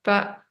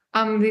 But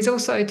there's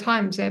also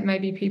times that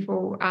maybe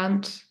people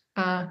aren't,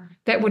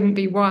 that wouldn't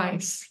be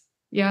wise,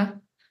 yeah?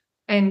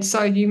 And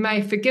so you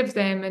may forgive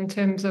them in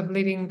terms of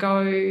letting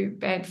go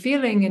bad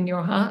feeling in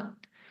your heart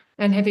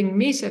and having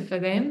metta for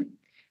them.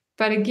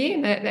 But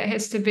again, that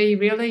has to be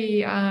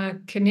really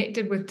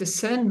connected with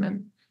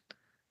discernment.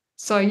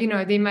 So,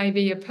 there may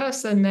be a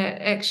person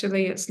that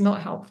actually it's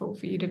not helpful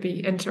for you to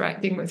be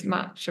interacting with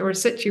much, or a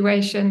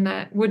situation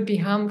that would be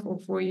harmful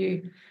for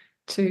you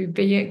to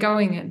be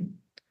going in.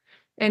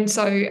 And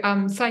so,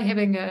 say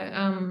having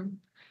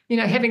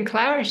having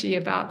clarity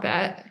about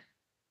that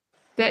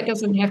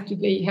doesn't have to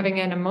be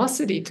having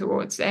animosity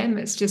towards them.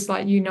 It's just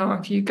like,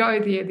 if you go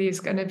there, there's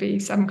going to be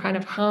some kind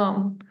of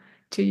harm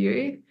to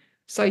you.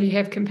 So you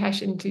have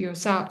compassion to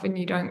yourself and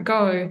you don't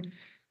go.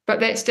 But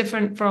that's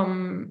different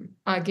from,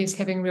 I guess,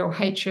 having real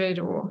hatred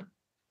or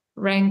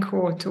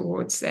rancor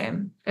towards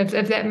them, if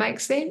that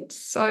makes sense.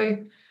 So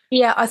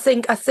yeah, I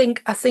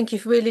think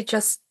you've really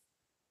just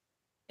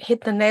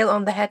hit the nail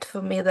on the head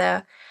for me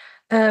there.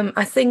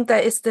 I think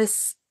there is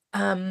this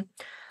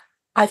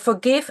I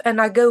forgive and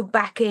I go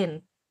back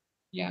in.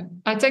 Yeah,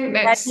 I think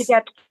that you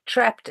get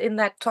trapped in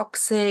that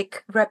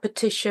toxic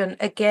repetition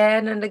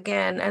again and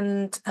again,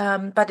 and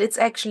but it's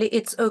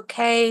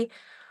okay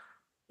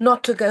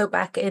not to go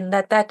back in.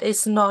 That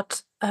is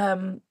not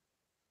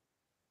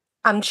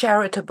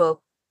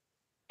uncharitable.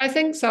 I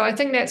think so. I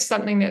think that's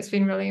something that's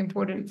been really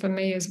important for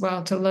me as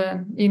well to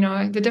learn,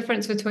 the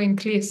difference between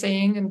clear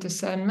seeing and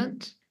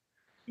discernment.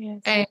 Yes.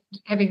 And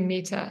having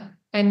metta,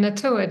 and the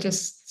two are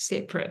just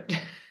separate.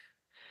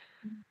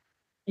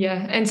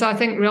 Yeah, and so I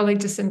think really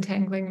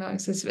disentangling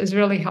those is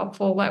really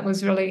helpful. That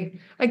was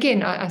really,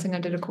 again, I think I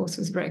did a course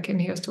with Rick and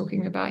he was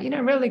talking about,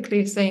 really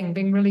clear seeing,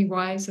 being really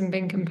wise and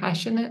being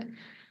compassionate.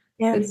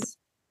 Yes.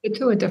 The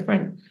two are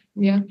different.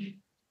 Yeah.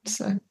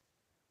 So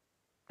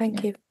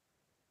thank you.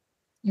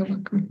 You're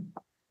welcome.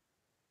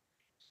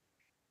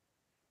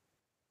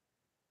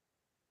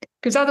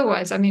 Because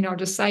otherwise, I mean, I'll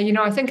just say,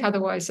 I think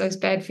otherwise those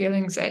bad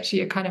feelings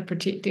actually are kind of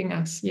protecting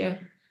us. Yeah.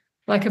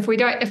 Like if we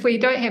don't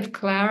have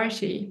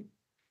clarity,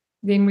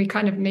 then we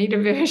kind of need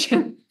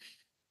aversion.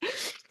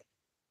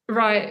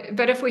 Right.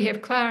 But if we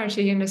have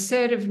clarity and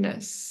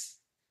assertiveness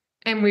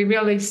and we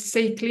really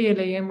see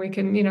clearly and we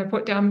can,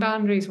 put down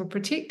boundaries or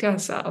protect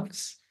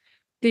ourselves,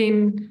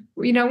 then,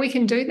 we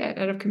can do that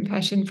out of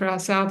compassion for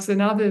ourselves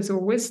and others or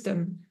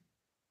wisdom.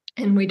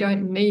 And we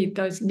don't need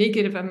those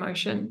negative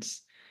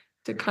emotions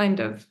to kind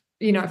of,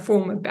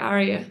 form a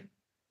barrier.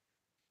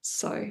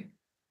 So,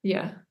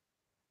 yeah.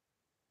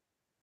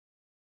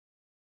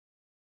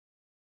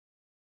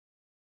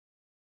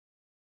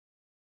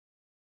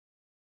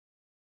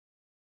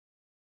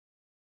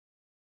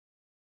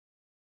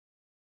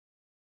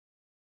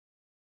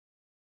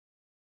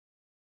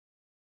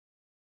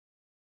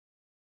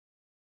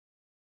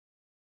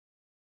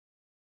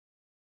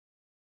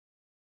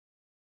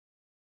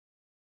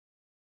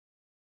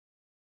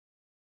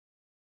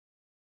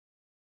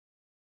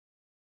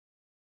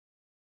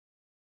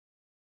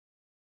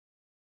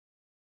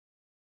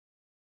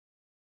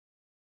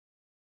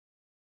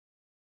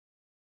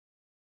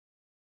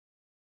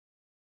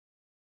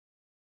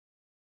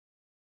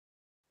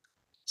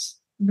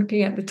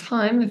 Looking at the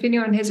time, if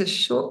anyone has a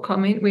short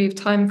comment, we have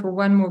time for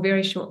one more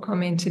very short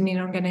comment, and then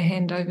I'm going to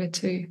hand over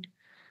to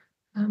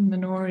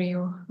Minori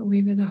or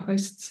whoever the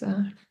hosts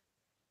are.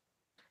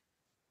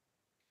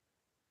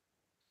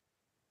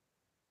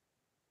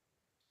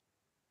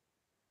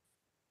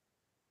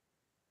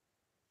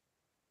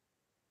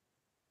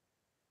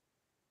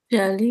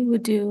 Jali,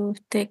 would you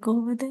take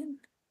over then?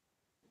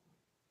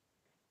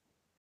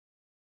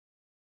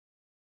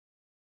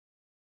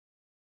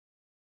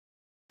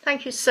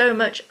 Thank you so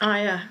much,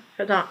 Aya,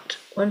 for that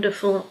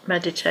wonderful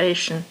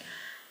meditation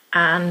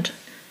and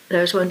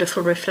those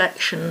wonderful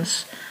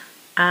reflections.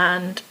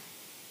 And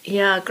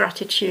yeah,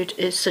 gratitude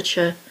is such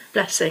a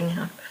blessing.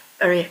 I'm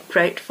very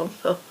grateful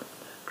for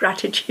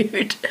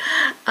gratitude.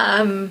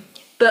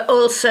 But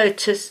also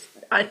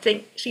I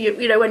think,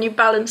 you know, when you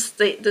balance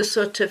the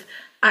sort of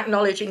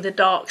acknowledging the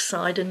dark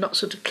side and not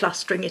sort of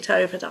plastering it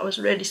over, that was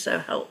really so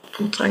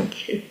helpful.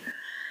 Thank you.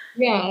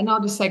 Yeah, and I'll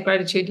just say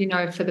gratitude, you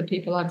know, for the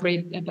people I've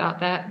read about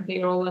that.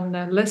 They're all in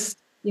the list,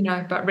 you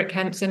know, but Rick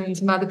Hanson and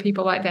some other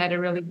people like that are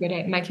really good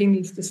at making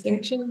these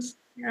distinctions.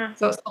 Yeah.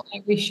 So it's not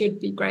like we should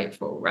be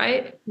grateful,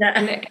 right? Yeah.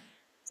 And that,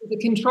 so the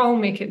control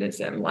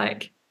mechanism,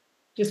 like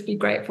just be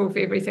grateful for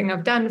everything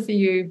I've done for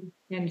you.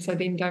 And so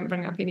then don't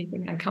bring up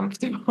anything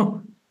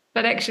uncomfortable.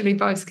 But actually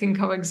both can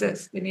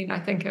coexist. And then I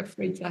think it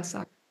frees us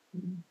up.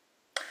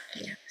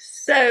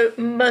 So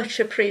much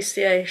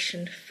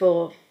appreciation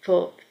for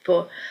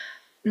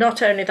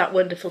not only that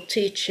wonderful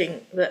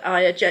teaching,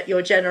 but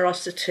your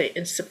generosity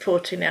in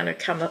supporting the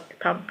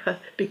Anukampa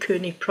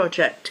Bhikkhuni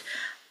Project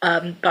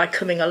by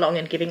coming along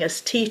and giving us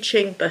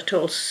teaching, but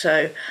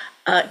also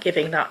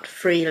giving that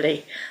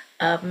freely.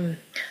 And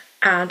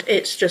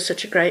it's just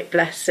such a great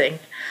blessing.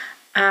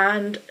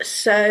 And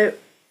so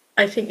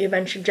I think you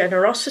mentioned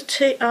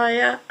generosity,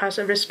 Aya, as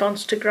a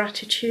response to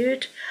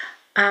gratitude.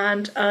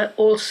 And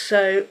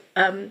also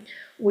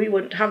we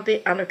wouldn't have the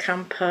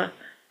Anukampa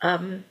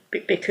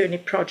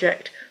Bhikkhuni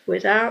Project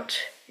without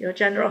your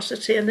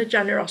generosity and the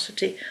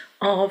generosity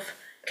of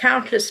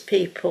countless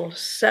people.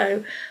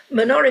 So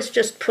Manora's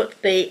just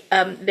put the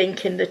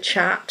link in the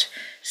chat.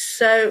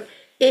 So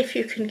if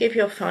you can give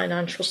your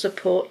financial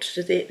support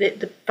to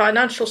the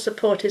financial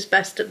support is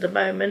best at the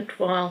moment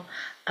while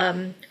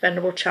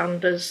Venerable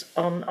Chanda's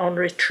on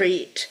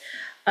retreat.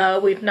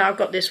 We've now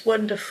got this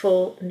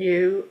wonderful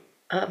new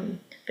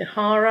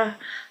vihara,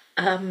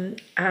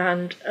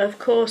 and of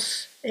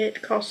course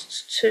it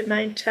costs to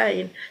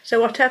maintain.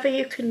 So whatever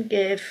you can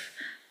give,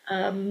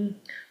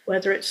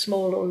 whether it's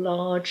small or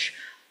large,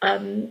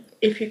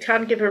 if you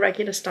can give a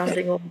regular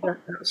standing order,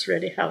 that's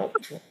really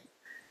helpful.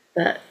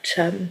 But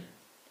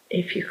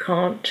if you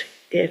can't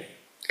give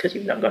because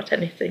you've not got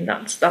anything,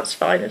 that's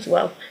fine as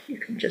well. You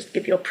can just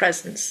give your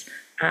presence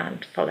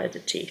and follow the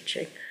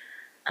teaching.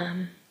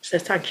 So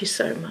thank you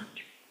so much.